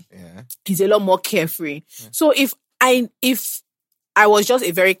jovial. Yeah. He's a lot more carefree. So if I was just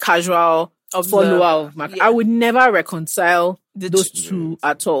a very casual follower of Mac, I would never reconcile those two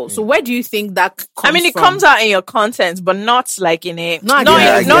at all. So where do you think that comes from? I mean, it comes out in your content, but not like in a not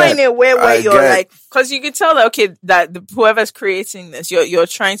in a way where you're like, because you can tell that that whoever's creating this, you're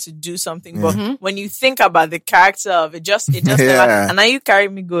trying to do something, but when you think about the character of it, just never. And now you carry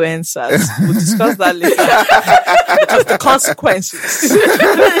me go answers. We'll discuss that later. Because the consequences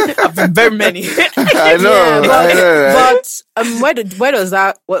have been very many. I know. But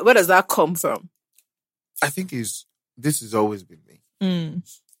where does that come from? I think this has always been me.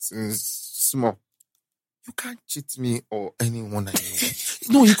 Since small. You can't cheat me or anyone I know.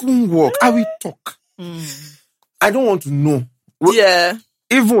 No, it won't work. I will talk. I don't want to know. Yeah.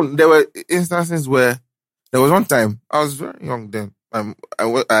 Even there were instances where there was one time, I was very young then. I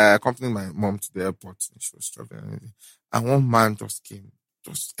accompanied my mom to the airport. And she was traveling. And one man just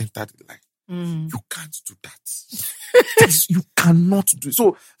entered the line. You can't do that. You cannot do it.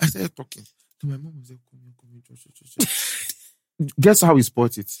 So I started talking. So my mom was like, come. Guess how we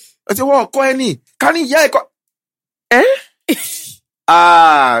spot it? I said, "Well, call any? Can he? Yeah,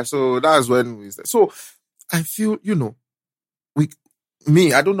 so that's when we started. So I feel, I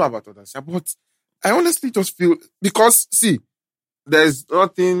don't know about others, but I honestly just feel, because see, there's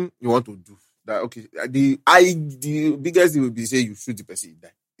nothing you want to do. That the biggest thing would be say you shoot the person, you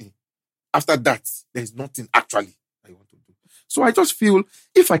die. After that, there's nothing actually that you want to do. So I just feel,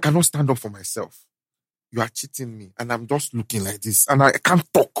 if I cannot stand up for myself, you are cheating me, and I'm just looking like this, and I can't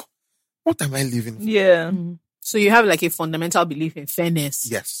talk. What am I living for? Yeah. So you have like a fundamental belief in fairness.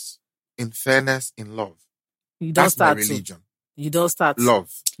 Yes. In fairness, in love. That's my religion. You don't start.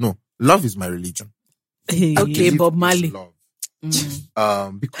 Love. No. Love is my religion. Okay, Bob Marley. Love.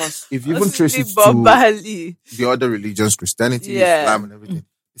 Because if you even trace it Bob to Marley, the other religions, Christianity, Islam and everything,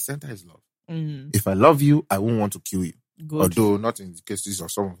 the center is love. If I love you, I won't want to kill you. Good. Although not in the cases of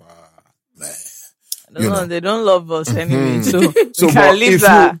some of our... they don't love us anyway. So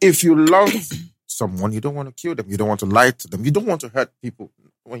but if you love someone, you don't want to kill them. You don't want to lie to them. You don't want to hurt people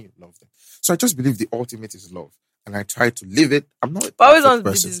when you love them. So I just believe the ultimate is love. And I try to live it. I'm not I always want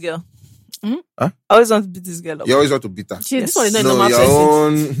to beat this girl. Huh? I always want to beat this girl up. You always want to beat her. This one is not No, normal your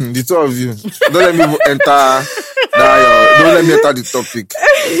person. own, the two of you. Don't let me enter don't let me enter the topic.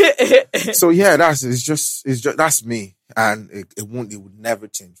 So yeah, that's me. And it would never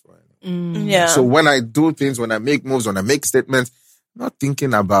change for anyone. Yeah. So when I do things, when I make moves, when I make statements, I'm not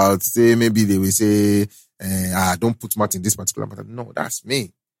thinking about, say, maybe they will say, don't put much in this particular matter. No, that's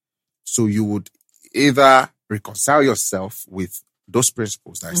me. So you would either reconcile yourself with those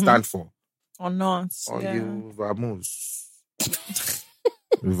principles that I stand for, or not. or you vamoose.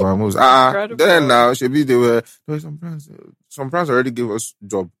 Incredible. Then now, there were some brands already gave us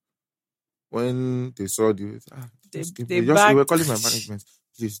job. When they saw they were calling my management,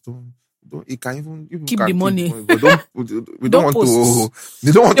 please don't. You can even keep the money. But we don't want to.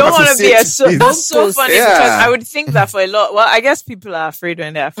 They don't want to be that's so funny, Yeah. because I would think that for a lot. Well, I guess people are afraid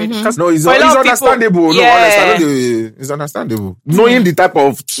when they're afraid. Because No, it's for a lot of understandable. people, No, honestly, it's understandable. Knowing the type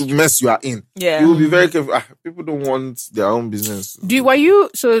of mess you are in, you will be very careful. People don't want their own business.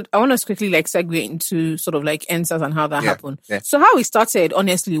 So I want us quickly segue into sort of answers and how that happened. Yeah. So how it started,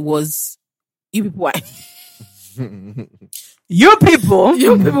 honestly, was you people were you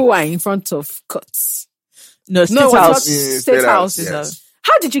people were in front of courts. No, State House. State House. Yes.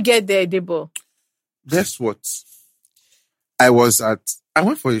 How did you get there, Debo? Guess what? I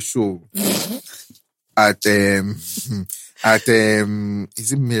went for a show at is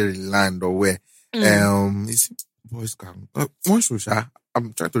it Maryland or where? Is it Boys Camp? One show,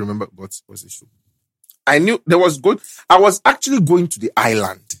 I'm trying to remember, but it was a show. I knew there was good. I was actually going to the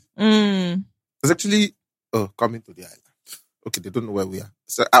island. Mm. I was actually coming to the island. Okay, they don't know where we are.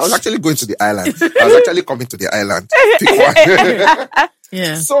 So I was actually going to the island. I was actually coming to the island. Pick one.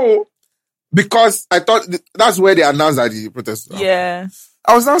 Yeah. So, because I thought that's where they announced that the protest was. Yeah.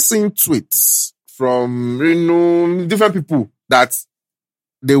 I was now seeing tweets from, different people that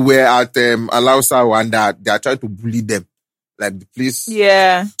they were at Alausa and that they are trying to bully them. Like the police.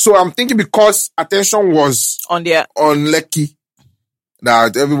 Yeah. So I'm thinking because attention was on Lekki,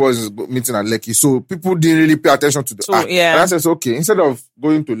 that everyone was meeting at Lekki. So people didn't really pay attention to the yeah. And I said, okay, instead of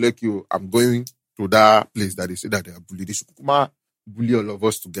going to Lekki, I'm going to that place that they say that they are bullied. They should bully all of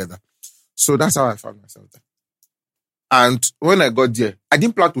us together. So that's how I found myself there. And when I got there, I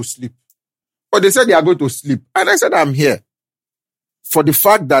didn't plan to sleep. But they said they are going to sleep. And I said, I'm here. For the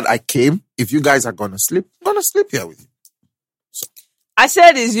fact that I came, if you guys are going to sleep, I'm going to sleep here with you. I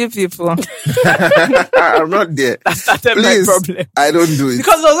said it's you people. I'm not there. That's not my problem. I don't do it.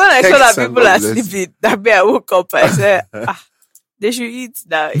 Because when I saw that people are sleeping, that day I woke up, I said, they should eat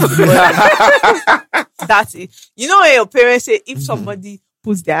that. That's it. You know when your parents say, if somebody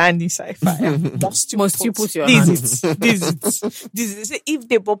puts their hand inside fire, must you put your hand? This is. They say, if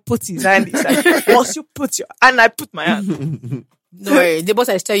the boy puts his hand inside, must you put your hand? And I put my hand. No worry, the boss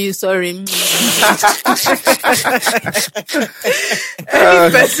I tell you sorry. Any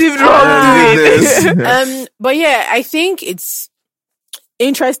perceived wrongdoing. But yeah, I think it's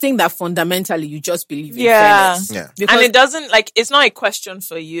interesting that fundamentally you just believe in fairness. Yeah. And it doesn't it's not a question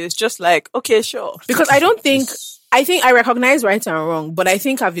for you. It's just like, okay, sure. Because I think I recognize right and wrong, but I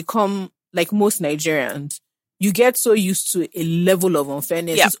think I've become like most Nigerians. You get so used to a level of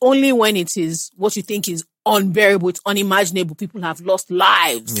unfairness. Yeah. It's only when it is what you think is unbearable, it's unimaginable. People have lost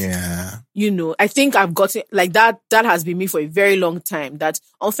lives. Yeah. I think I've gotten like that. That has been me for a very long time. That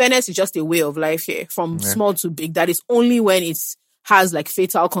unfairness is just a way of life here, from small to big. That is only when it has like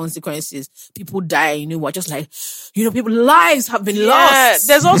fatal consequences. People die, we're just like, people's lives have been lost.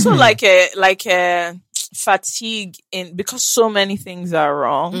 There's also like a fatigue in, because so many things are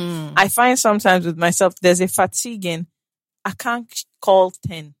wrong. I find sometimes with myself, there's a fatigue in, I can't call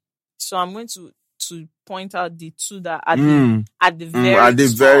 10. So I'm going to point out the two that are at the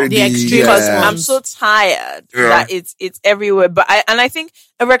very extreme. Because I'm so tired that it's everywhere. But I think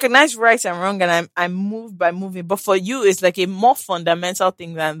I recognize right and wrong, and I'm moved by moving. But for you, it's like a more fundamental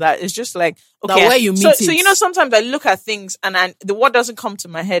thing than that. It's just like, okay, where you meet so sometimes I look at things and what doesn't come to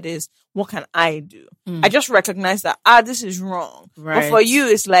my head is, what can I do? I just recognize that this is wrong. Right. But for you,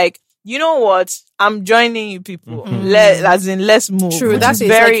 it's like, you know what? I'm joining you people. Let's move. True, that's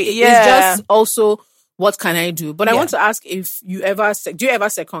very it's just also, what can I do? But I want to ask if you ever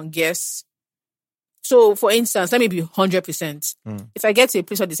second guess. So, for instance, let me be 100%. If I get to a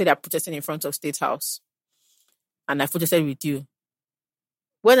place where they say they're protesting in front of State House, and I protested with you,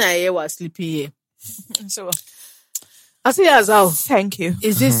 when I was sleeping here, so I say as how. Thank you.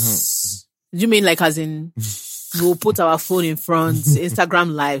 Is this? Do you mean like as in? We'll put our phone in front,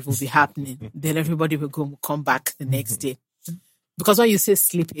 Instagram Live will be happening. Then everybody will come back the next day. Because when you say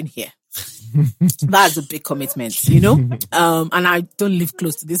sleep in here, that's a big commitment, and I don't live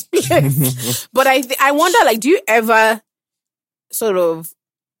close to this place. But I wonder, like, do you ever sort of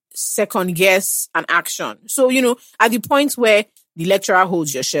second guess an action? So, at the point where the lecturer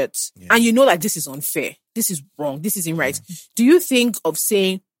holds your shirt and like this is unfair, this is wrong, this isn't right. Do you think of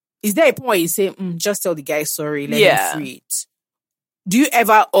saying, is there a point where you say, just tell the guy sorry, let him free it? Do you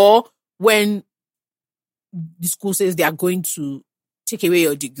ever, or when the school says they are going to take away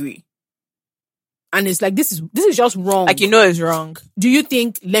your degree, and it's like, this is just wrong. Like, it's wrong. Do you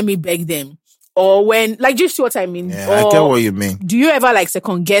think, let me beg them? Or when, like, do you see what I mean? Yeah, I get what you mean. Do you ever like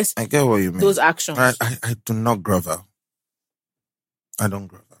second guess I get what you mean. those actions? I do not grovel. I don't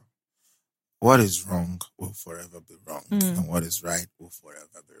grovel. What is wrong will forever be wrong. And what is right will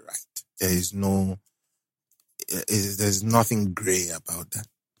forever be right. There's nothing gray about that.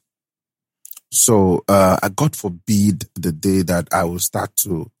 So, God forbid the day that I will start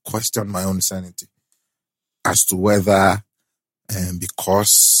to question my own sanity as to whether,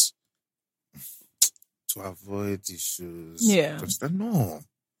 because to avoid issues.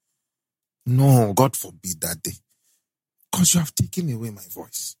 No, God forbid that day. Because you have taken away my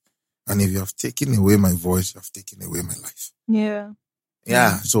voice. And if you have taken away my voice, you have taken away my life. Yeah.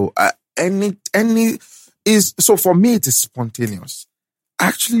 So so for me, it is spontaneous. I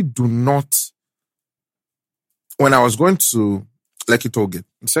actually do not. When I was going to Lekki Tollgate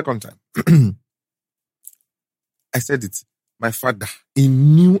the second time, I said it. My father, he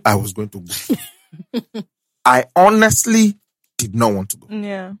knew I was going to go. I honestly did not want to go.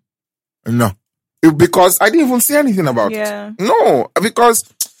 Yeah. No. Because I didn't even say anything about it. No, because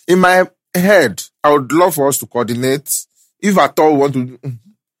in my head, I would love for us to coordinate if at all we want to.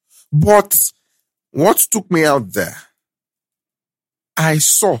 But what took me out there, I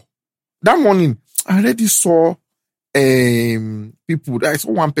saw that morning, I already saw people. I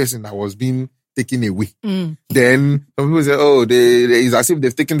saw one person that was being taken away. Then some people say, oh, it's as if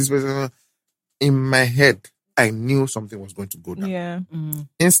they've taken this person. In my head, I knew something was going to go down. Yeah.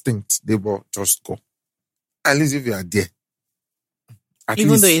 Instinct, they will just go. At least if you are there.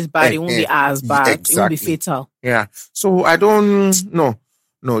 Even though it's bad, it won't be as bad. Exactly. It won't be fatal. Yeah. So I don't know.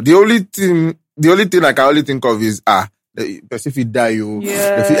 No. The only thing I can only think of is the person if die you.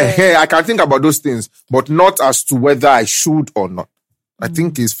 Yeah. I can think about those things, but not as to whether I should or not. I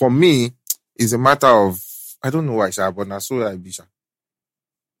think it's for me, it's a matter of I don't know why, but now so I be.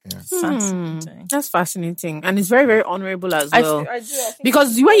 Yeah. Fascinating. That's fascinating, and it's very, very honorable as well. I do.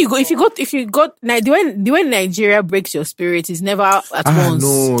 Because when you go, if you go, the way Nigeria breaks your spirit is never at once.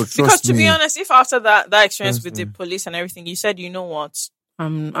 No, because to be honest, if after that experience with the police and everything, you said, you know what,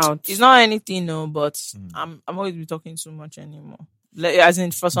 I'm out. It's not anything, no, but I'm always be talking too much anymore. Like, as in,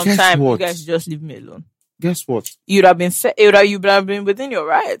 for some time, you guys just leave me alone. Guess what? You'd have been within your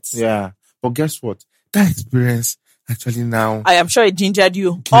rights. Yeah, but guess what? That experience. Actually, now I am sure it gingered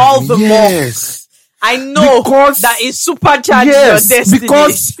you all the more. Yes, I know because that is supercharged your destiny.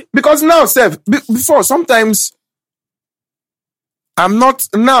 Because now, Seth, before sometimes I'm not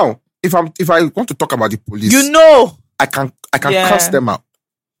now. If I want to talk about the police, I can curse them out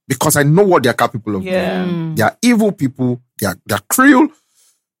because I know what they are capable of. Yeah, they are evil people. They are cruel,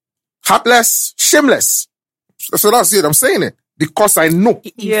 heartless, shameless. So that's it. I'm saying it because I know.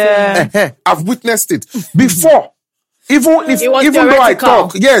 Yeah, I've witnessed it before. Even though I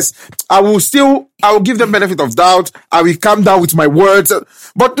talk, yes, I will give them benefit of doubt. I will calm down with my words.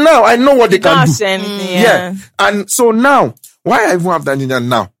 But now I know what they can do. Say anything, yeah. And so now, why I even have that in there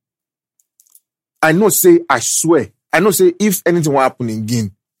now? I know, I swear. I know, if anything will happen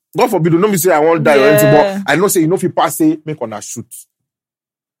again, God forbid, don't be say I won't die or anything, but I know, if you pass, make on a shoot.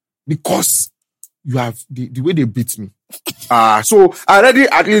 Because you have the way they beat me. So already,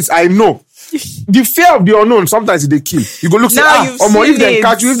 at least I know. The fear of the unknown, sometimes they kill. You go look, if they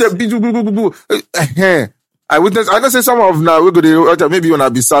catch you, if they beat you, I don't say some of now, we go, maybe when I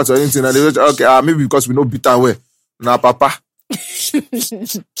be sad or anything, and they okay, maybe because we know bitter way. Now, Papa.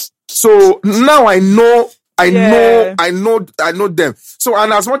 So now I know them. So,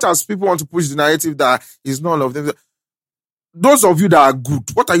 and as much as people want to push the narrative that is not all of them, those of you that are good,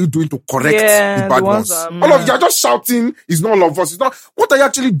 what are you doing to correct the bad ones? All of you are just shouting, it's not all of us. It's not. What are you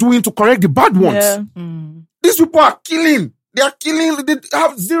actually doing to correct the bad ones? Yeah. These people are killing. They are killing. They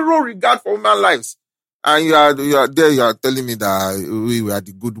have zero regard for human lives. And you are telling me that we are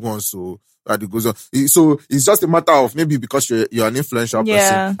the good ones. So we are the good ones. So it's just a matter of maybe because you're an influential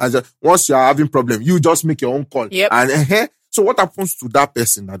person. And once you are having problem, you just make your own call. Yep. And so what happens to that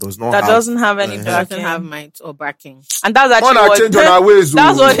person that doesn't have any backing? Doesn't have might or backing. And that's actually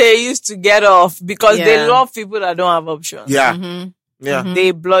that's what they used to get off because they love people that don't have options. Yeah. Yeah.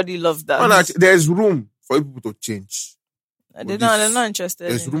 They bloody love that. There's room for people to change. They're not interested.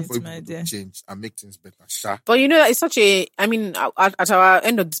 There's room for people to change and make things better. Sure. But it's such at our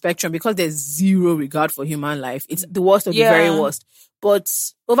end of the spectrum, because there's zero regard for human life, it's the worst of the very worst. But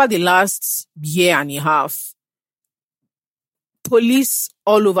over the last year and a half, police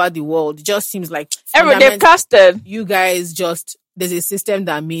all over the world, it just seems like they've casted. You guys there's a system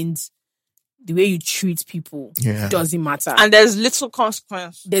that means the way you treat people doesn't matter. And there's little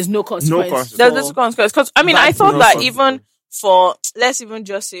consequence. There's no consequence. There's little consequence. Because, I thought that even for, let's even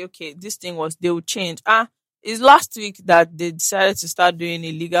just say, okay, this thing they will change. It's last week that they decided to start doing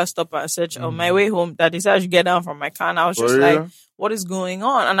illegal stop and search on my way home, that they decided to get down from my car. And I was just like, what is going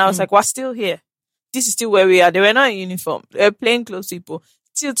on? And I was like, we're still here. This is still where we are. They were not in uniform. They were plain clothes people.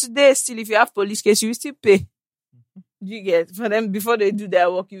 Till today, still, if you have police case, you will still pay. You get for them before they do their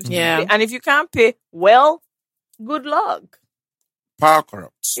work. You still pay. And if you can't pay, well, good luck. Power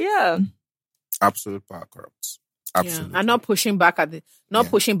corrupts. Yeah, absolute power corrupts. Absolutely. And not pushing back at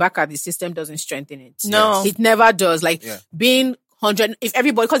the system doesn't strengthen it. No, it never does. Like being 100. If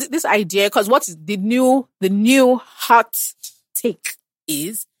everybody, because this idea, because what is the new hot take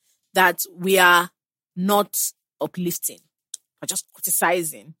is that we are not uplifting. Or just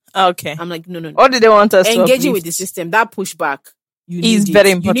criticizing. Okay. I'm like, no. What do they want us to engaging with the system? That pushback is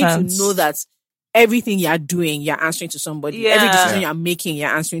very important. You need to know that everything you're doing, you're answering to somebody. Every decision you're making, you're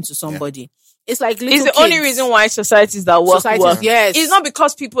answering to somebody. It's like little It's the kids. only reason why societies that work. Yes. It's not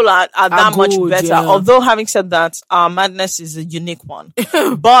because people are that much good, better. yeah. Although having said that, our madness is a unique one.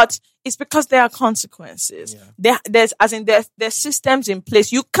 But it's because there are consequences. Yeah. There's systems in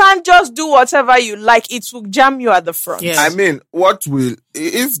place. You can't just do whatever you like. It will jam you at the front. Yes. I mean,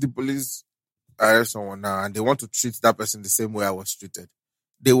 if the police arrest someone now and they want to treat that person the same way I was treated,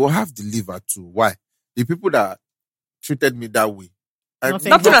 they will have the liver too. Why? The people that treated me that way.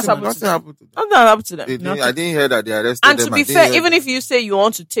 Nothing has happened to them. Nothing has happened to them. I didn't hear that they arrested them. And to be fair, even if you say you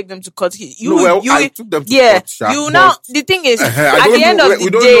want to take them to court, I took them to court. The thing is, at the end of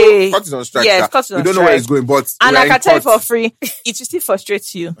the day, court is on strike. Yes, court is on we don't know where it's going, but and I can tell you for free, it will still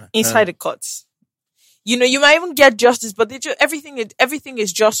frustrate you inside the courts. You know, you might even get justice, but everything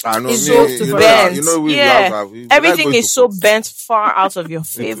is just bent. Everything is so bent far out of your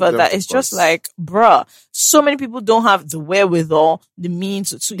favor that it's just like, bruh, so many people don't have the wherewithal, the means,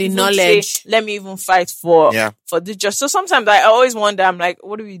 the knowledge. Let me even fight for this justice. So sometimes I always wonder, I'm like,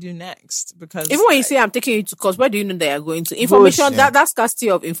 what do we do next? Because even when you say I'm taking you to court, where do you know they are going to? Information, that's scarcity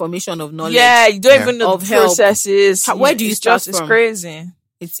of information, of knowledge. Yeah, you don't even know the processes. Where do you start from? It's crazy.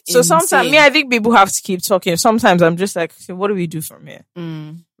 It's so insane. sometimes, I think people have to keep talking. Sometimes I'm just like, okay, what do we do from here?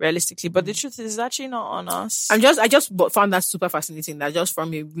 Realistically. But the truth is actually not on us. I just found that super fascinating that just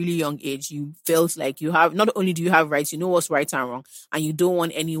from a really young age, you felt like you have, not only do you have rights, you know what's right and wrong, and you don't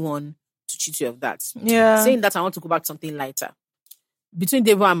want anyone to cheat you of that. Yeah. Saying that, I want to go back to something lighter. Between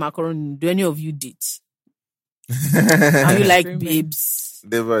Devo and Macaroni, do any of you date? Are you like babes?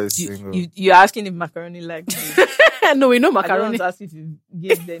 Devo is single. You're asking if Macaroni like babes. No, we know Macaroni. I don't ask if you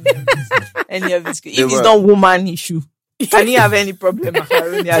gave them any of this. If it's not woman issue, can he have any problem,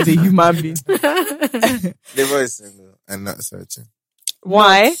 Macaroni, as a human being? Devo is single and not searching.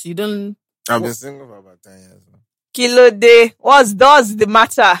 Why? You don't. I've been single for about 10 years now. Kilo day. What's the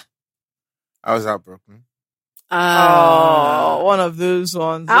matter? I was heartbroken. One of those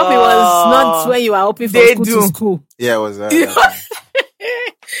ones. I hope it was not when you were hoping for school to school. Yeah, it was that.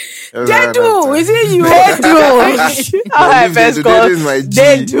 They do. Is it you? They do. I first called.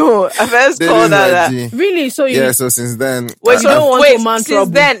 They do. I first called that. Really? So you? Yeah. So since then, since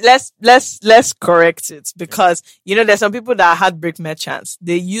then, let's correct it, because you know there's some people that are heartbreak merchants.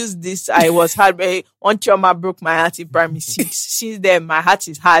 They use this. I was heartbreak. One trauma broke my heart in primary 6. Since then, my heart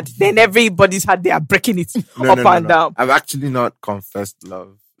is hard. Then everybody's heart, they are breaking it and down. I've actually not confessed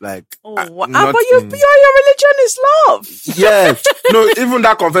love. Like, but your religion is love. Yeah. No, even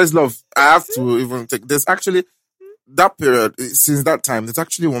that confessed love, I have to even take. There's actually that period, since that time, there's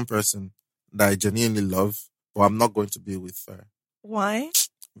actually one person that I genuinely love, but I'm not going to be with her. Why?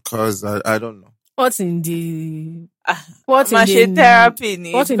 Because I don't know. What's in the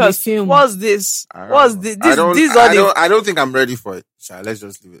therapy? What's in the film? What's this? What's this? I don't think I'm ready for it. Let's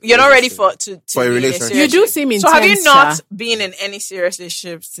just leave it. You're not ready for a relationship. You do seem intense. So have you not been in any serious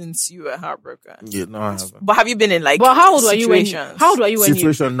relationship since you were heartbroken? Yeah, no, I haven't. But have you been in But how old were you when? How old were you when?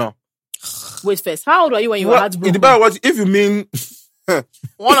 Situation, no. Wait first. How old were you when you were heartbroken? It depends what if you mean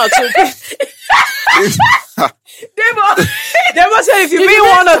one or two. They must say if you mean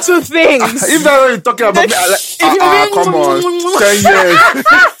one or two things. If that's what you're talking about, come on, 10 years,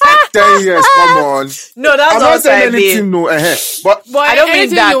 10 years, come on. No, that's I'm not saying anything. No, but I don't mean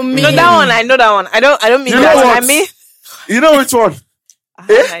that. No, that one. I know that one. I don't mean that one. I mean, you know which one? I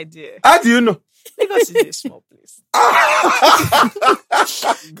have an idea. How do you know? Because it's a small place.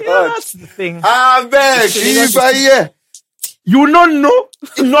 That's the thing. I beg, if I hear, you don't know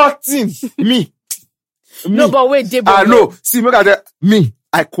nothing. Me. No, but wait, Debo. No. See, look at that. Me,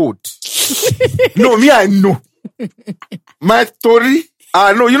 I code. No, me, I know. My story,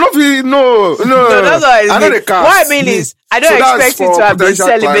 I know. You know, no. No, that's what I know the cast. What I mean is, I don't expect you to have been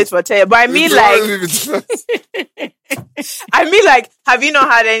celibate for 10 years, but I mean like, have you not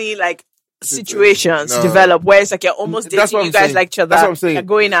had any like situations develop where it's like you're almost dating, you guys like each other, that's what I'm saying. You're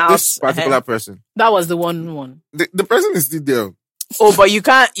going out. This particular person. That was the one. The person is still there. Oh, but you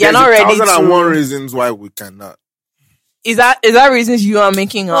can't. You're not ready. 1,001 reasons why we cannot. Is that reasons you are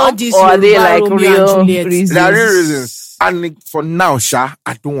making up, or are they like real reasons? There are real reasons. And for now, Sha,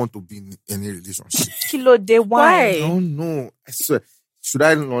 I don't want to be in any relationship. Kilo day, why? I don't know. I swear. Should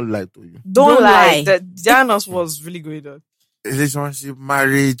I not lie to you? Don't lie. Janos was really going on. Relationship,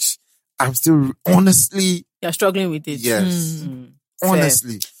 marriage. I'm still honestly. You're struggling with it. Yes.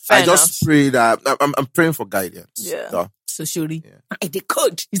 Honestly. Fair I just pray that I'm praying for guidance. Yeah. So surely, they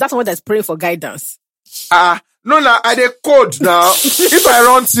could. Is that someone that's praying for guidance? No, I dey code now. If I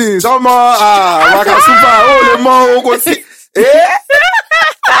run things, I'm Waka Super, the more go see.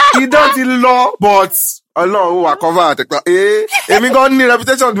 You don't law, but Ọlọ́run ó wà cover àtẹ̀pá. Èmi gan ní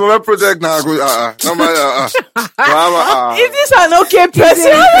reputation to my project now. Is this an okay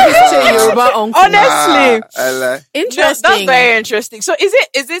person? Honestly. Interesting. That's very interesting. So is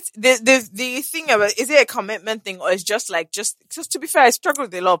it the thing about, is it a commitment thing, or is just to be fair, I struggle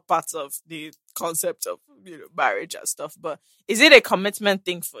with a lot of parts of the concept of, marriage and stuff, but is it a commitment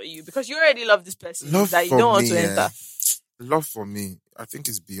thing for you? Because you already love this person that you don't want to enter. Love for me, I think,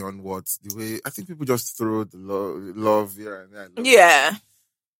 is beyond the way I think people just throw the love here and there. Yeah.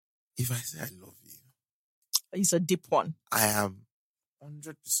 If I say I love you, it's a deep one. I am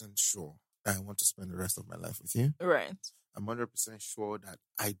 100% sure that I want to spend the rest of my life with you. Right. I'm 100% sure that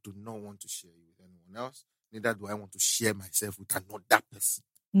I do not want to share you with anyone else. Neither do I want to share myself with another person.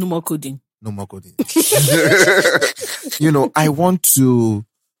 No more coding. I want to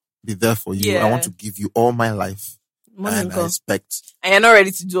be there for you. Yeah. I want to give you all my life. And I expect. And you're not ready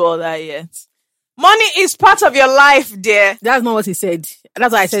to do all that yet. Money is part of your life, dear. That's not what he said.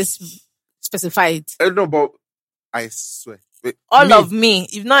 That's why I said specify it. No, but I swear. All of me.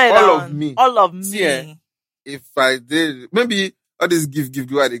 If not all of me. All of me. See, if I did, maybe all this give,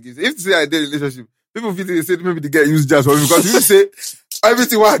 what they give. If say I did a relationship, people feel they say maybe the guy used jazz for me, because if you say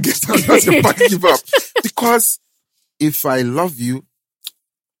everything what I get, I'm just a back give up. Because if I love you,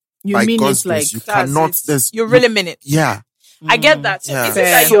 you by mean God's it's like grace, you cannot. You really mean it. Yeah. I get that. So Yeah. is it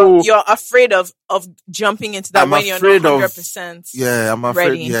that you're afraid of jumping into that when you're not 100%? Yeah, I'm afraid.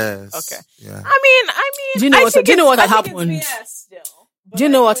 ready? Yes. Okay. Yeah. I mean, do you know what has happened? Yes, Do you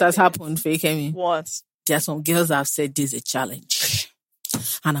know what has happened, Fake-Emi? What? There are some girls that have said this is a challenge,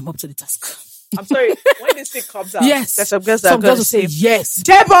 and I'm up to the task. I'm sorry. When this thing comes out, Yes. there's some girls that Some are going girls to will say say, yes.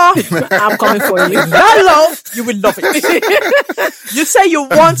 Deborah, I'm coming for you. that love, you will love it. You say you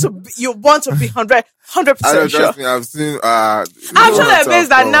want to be 100% I don't sure. trust me. I've seen. I'm sure that means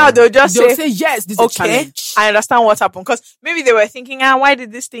that now they'll just They'll say, say yes. This is a okay, challenge. I understand what happened. Because maybe they were thinking, why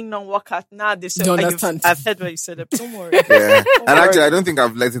did this thing not work out? Now they said, You understand. I've heard what you said. Don't worry. Yeah. And actually, I don't think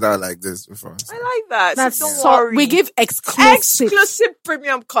I've let it out like this before. So. I like that. That's So don't so worry. we give exclusive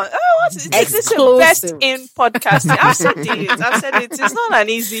premium content. Oh, what is it? This is the best in podcasting. I've said it. It's not an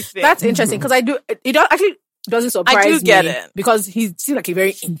easy thing. That's interesting because I do. It actually doesn't surprise me. I do get it because he seems like a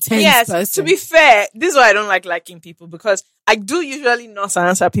very intense yes, person. to be fair, this is why I don't like liking people, because I do usually not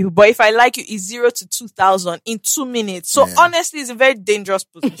answer people. But if I like you, it's 0 to 2,000 in 2 minutes. So honestly, it's a very dangerous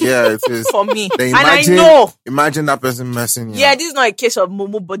position. Yeah, it is for me. And I know. Imagine that person messing you. Yeah, this is not a case of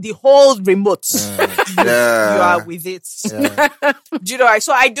Momo, but the whole remote. You are with it. Yeah. Do you know?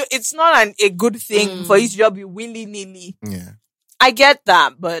 So I do. It's not a good thing for you to just be willy nilly. Yeah. I get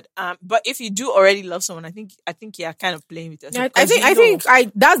that, but if you do already love someone, I think you're kind of playing with yourself. I think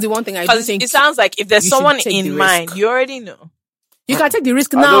that's the one thing I do think. It sounds like if there's someone in mind, you already know. You can take the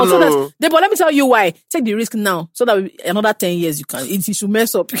risk now. But let me tell you why. Take the risk now, so that another 10 years you can. If you should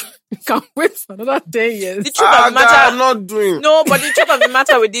mess up, you can wait for another 10 years. The truth of the matter, I'm not doing. No, but the truth of the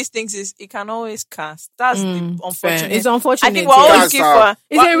matter with these things is it can always cast. That's the unfortunate. It's unfortunate. I think we're all looking for.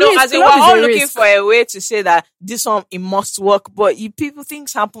 We're all looking for a way to say that this one it must work. But people,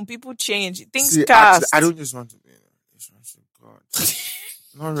 things happen. People change. Things cast. Actually, I don't just want to be in a relationship. God.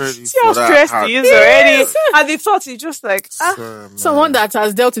 Not ready. See how stressed he is already. And the thought is just like someone that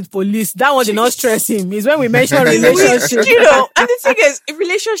has dealt with police. That one did not stress him. Is when we mention relationships. And the thing is, in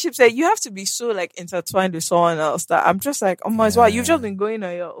relationships, you have to be so intertwined with someone else that I'm just like, oh my God, you've just been going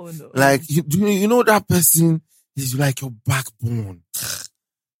on your own. Like you know that person is like your backbone.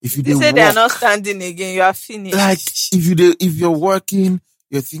 If you they say they are not standing again, you are finished. Like if you're working,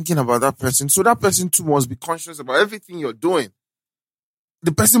 you're thinking about that person. So that person too must be conscious about everything you're doing.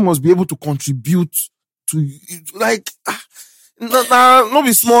 The person must be able to contribute to, not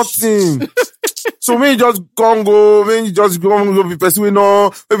be small thing. So when you just go, be person we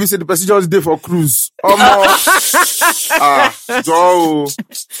know, maybe say the person just there for cruise. Joe,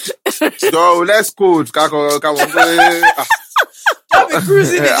 let's go. Come on, I'll be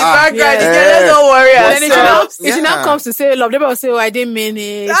cruising in the background. Don't worry. If she now comes to say love, they will say, I didn't mean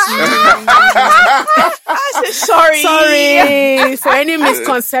it. I say sorry for any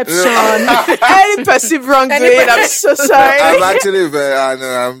misconception, any perceived wrongdoing. I'm so sorry. I'm actually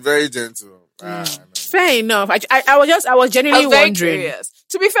I'm very gentle. Fair enough. I was genuinely wondering. Curious.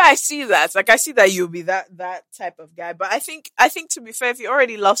 To be fair, I see that. I see that you'll be that type of guy. But I think to be fair, if you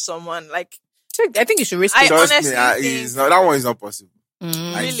already love someone, I think you should risk it. Honestly think that one is not possible.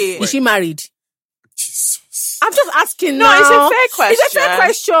 Really? Is she married? Jesus. I'm just asking. No, it's a fair question. It's a fair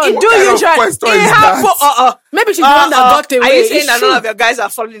question. Maybe she's the one that got away. Are you saying that none of your guys are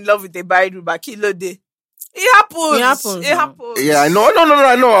falling in love with a married woman? Kilo day. It happens. Yeah, I know. No,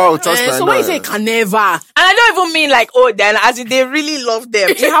 I know. Trust me. So when you say can never, and I don't even mean like, oh, then as in they really love them.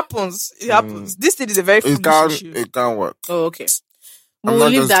 It happens. This thing is a very foolish issue. It can't work. Oh, okay. We'll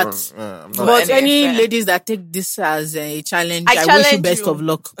leave that. But any ladies that take this as a challenge, I wish you best of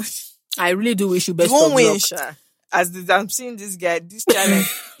luck. I really do wish you best of luck. Win, I'm seeing this guy, this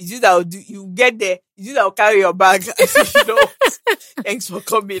challenge, is you that will do, you get there, is you that will carry your bag. I said, thanks for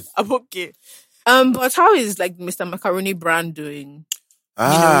coming. I'm okay. But how is like Mr. Macaroni brand doing?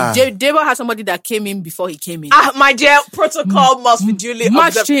 Debo had somebody that came in before he came in. My dear, protocol must be duly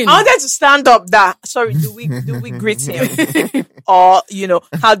observed. I wanted to stand up. Sorry, do we greet him? Or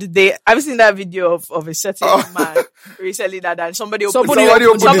how did they? I've seen that video of a certain man recently that somebody opened the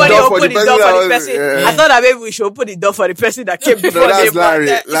door for the person. Yeah. I thought that maybe we should open the door for the person that came before. No, that's Larry.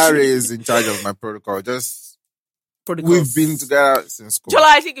 Larry is in charge of my protocol. We've been together since school. Jola,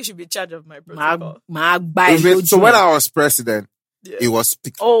 I think you should be in charge of my protocol. So when I was president, it was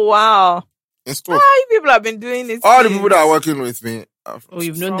speaking. Oh wow! It's cool. You people have been doing it. All the people that are working with me.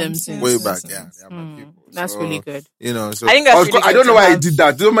 You've known them since way back. Yeah, they are my people. That's really good. So I think that's really good. I don't know why he did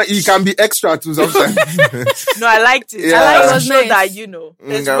that. He can be extra too sometimes. No, I liked it. Yeah. I like to show that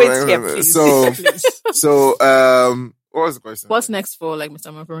Let's wait here, please. So what was the question? What's next for like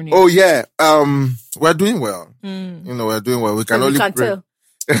Mr. Macaroni? Oh yeah, we're doing well. We're doing well. We can only tell.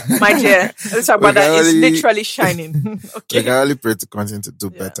 My dear, let's talk about that. It's literally shining. Okay. We can only pray to continue to do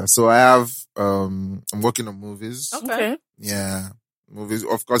better. So I have, I'm working on movies. Okay. Yeah. Movies.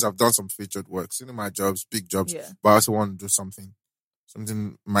 Of course, I've done some featured work, cinema jobs, big jobs, but I also want to do something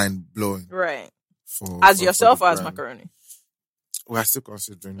mind blowing. Right. As yourself or as Macaroni? We are still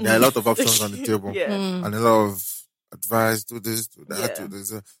considering. There are a lot of options on the table. And a lot of advice, do this, do that, do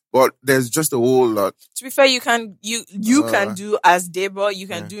this. But there's just a whole lot. To be fair, you can do as Debo, you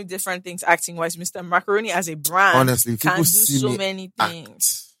can do different things acting wise. Mr. Macaroni as a brand, honestly, can do so many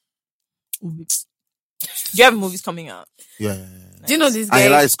things. Do you have movies coming out? Yeah. Nice. Do you know this guy?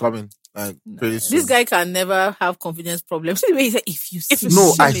 Ayla is coming. Like pretty soon. This guy can never have confidence problems. See the way he said, if you see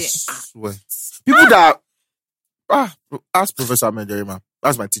I swear. People that ask Professor Ahmed Yerima.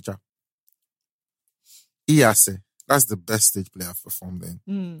 That's my teacher. Iyase. That's the best stage play I've performed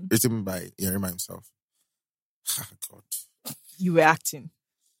in. Written by Yerima himself. God. You were acting.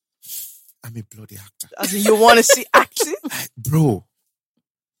 I'm a bloody actor. As in you want to see acting? Bro.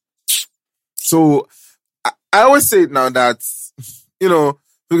 So, I always say it now that,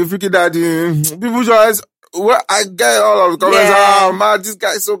 Freaky Daddy, people just, I get all of the comments, man, this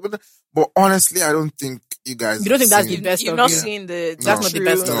guy is so good. But honestly, I don't think you guys. You don't think that's the best You've of not you? seen that's not the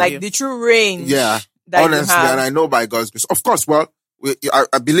best of like you. the true range. Yeah. Honestly, and I know by God's grace. Of course, well,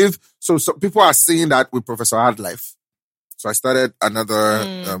 I believe, so people are saying that with Professor Hard Life. So I started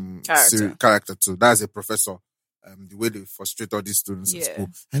another character too. That's a professor. The way they frustrate all these students in school.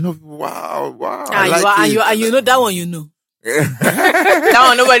 I know, wow. And you know that one, you know. That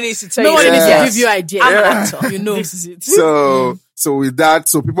one, nobody needs to tell you. Nobody needs to give you idea. I'm an actor. You know. This is it. So with that,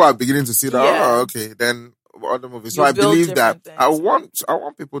 so people are beginning to see that, okay, then other movies. So I believe that things. I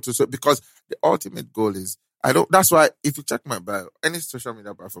want people to, because the ultimate goal is, that's why if you check my bio, any social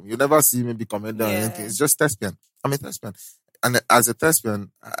media platform, you never see me be commenting on anything. It's just thespian. I'm a thespian. And as a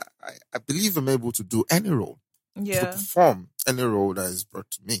thespian, I believe I'm able to do any role. To perform any role that is brought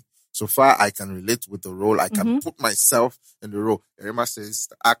to me. So far, I can relate with the role. I can put myself in the role. Yerima says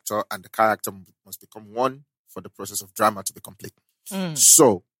the actor and the character must become one for the process of drama to be complete.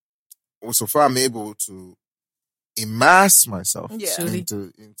 So far, I'm able to immerse myself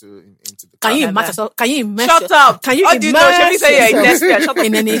into the. Can you immerse yourself? Can you immerse? Shut up! Can you immerse? You say you're a thespian. Shut up!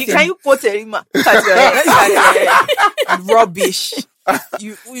 In anything. Can you quote Yerima? Rubbish.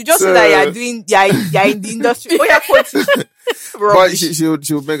 You just say that you're in the industry. Oh, you're quoting. But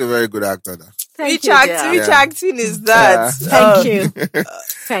she'll make a very good actor now. Which acting is that? Thank you.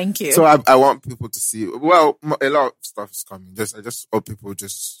 Thank you. So I want people to see. Well, a lot of stuff is coming. I just hope people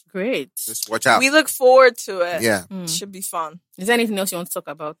just watch out. We look forward to it. Yeah, should be fun. Is there anything else you want to talk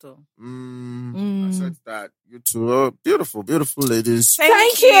about though? I said that you two are beautiful, beautiful ladies.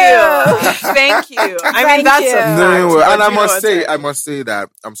 Thank you. Thank you. I mean, that's a fact. And I must say that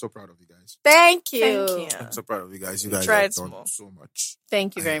I'm so proud of you guys. Thank you. I'm so proud of you guys. You guys have done so much.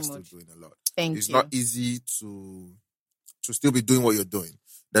 Thank you very much. Still doing a lot. It's not easy to still be doing what you're doing,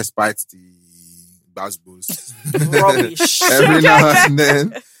 despite the buzzballs. Rubbish. Every now and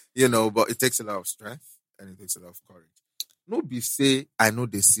then, but it takes a lot of strength and it takes a lot of courage. No be say, I know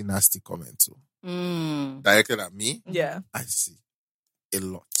they see nasty comments too. Directed at me. Yeah. I see a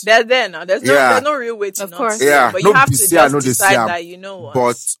lot. They're there now. There's no real way to of course. See it, but you have to just decide that, you know what.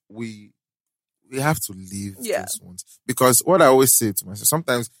 But we we have to leave these ones. Because what I always say to myself,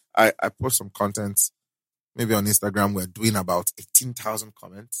 sometimes I post some content, maybe on Instagram, we're doing about 18,000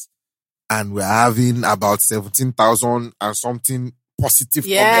 comments and we're having about 17,000 and something positive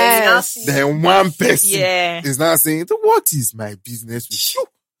comments. Then one person is now saying, what is my business with you?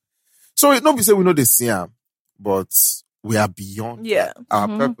 So it not be say we know the same, but we are beyond that. Our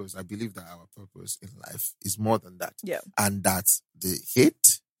purpose. I believe that our purpose in life is more than that. Yeah. And that the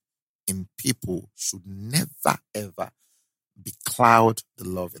hate in people should never, ever becloud the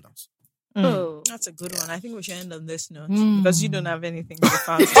love in us. Oh, that's a good one. I think we should end on this note because you don't have anything to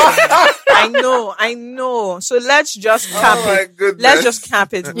find. I know. So let's just cap it. Let's just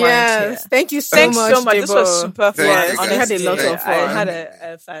cap it. Yes. Thank you so much. This was super fun. I had a lot of fun. I had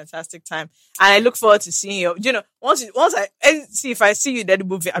a fantastic time, and I look forward to seeing you. You know, once if I see you in the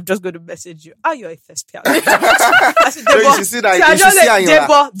movie, I'm just going to message you. Oh, you're a thespian. I said, Debo, you should see that. You should see how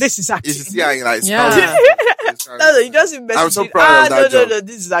Debo, this is acting. You should see how you like. No, you just message. I'm so proud of that job. No,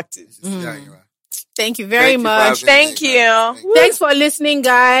 this is acting. Thank you very much. Thank you. Thanks for listening,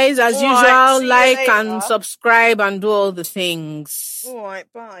 guys. As usual, like and subscribe and do all the things. All right,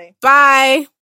 bye. Bye.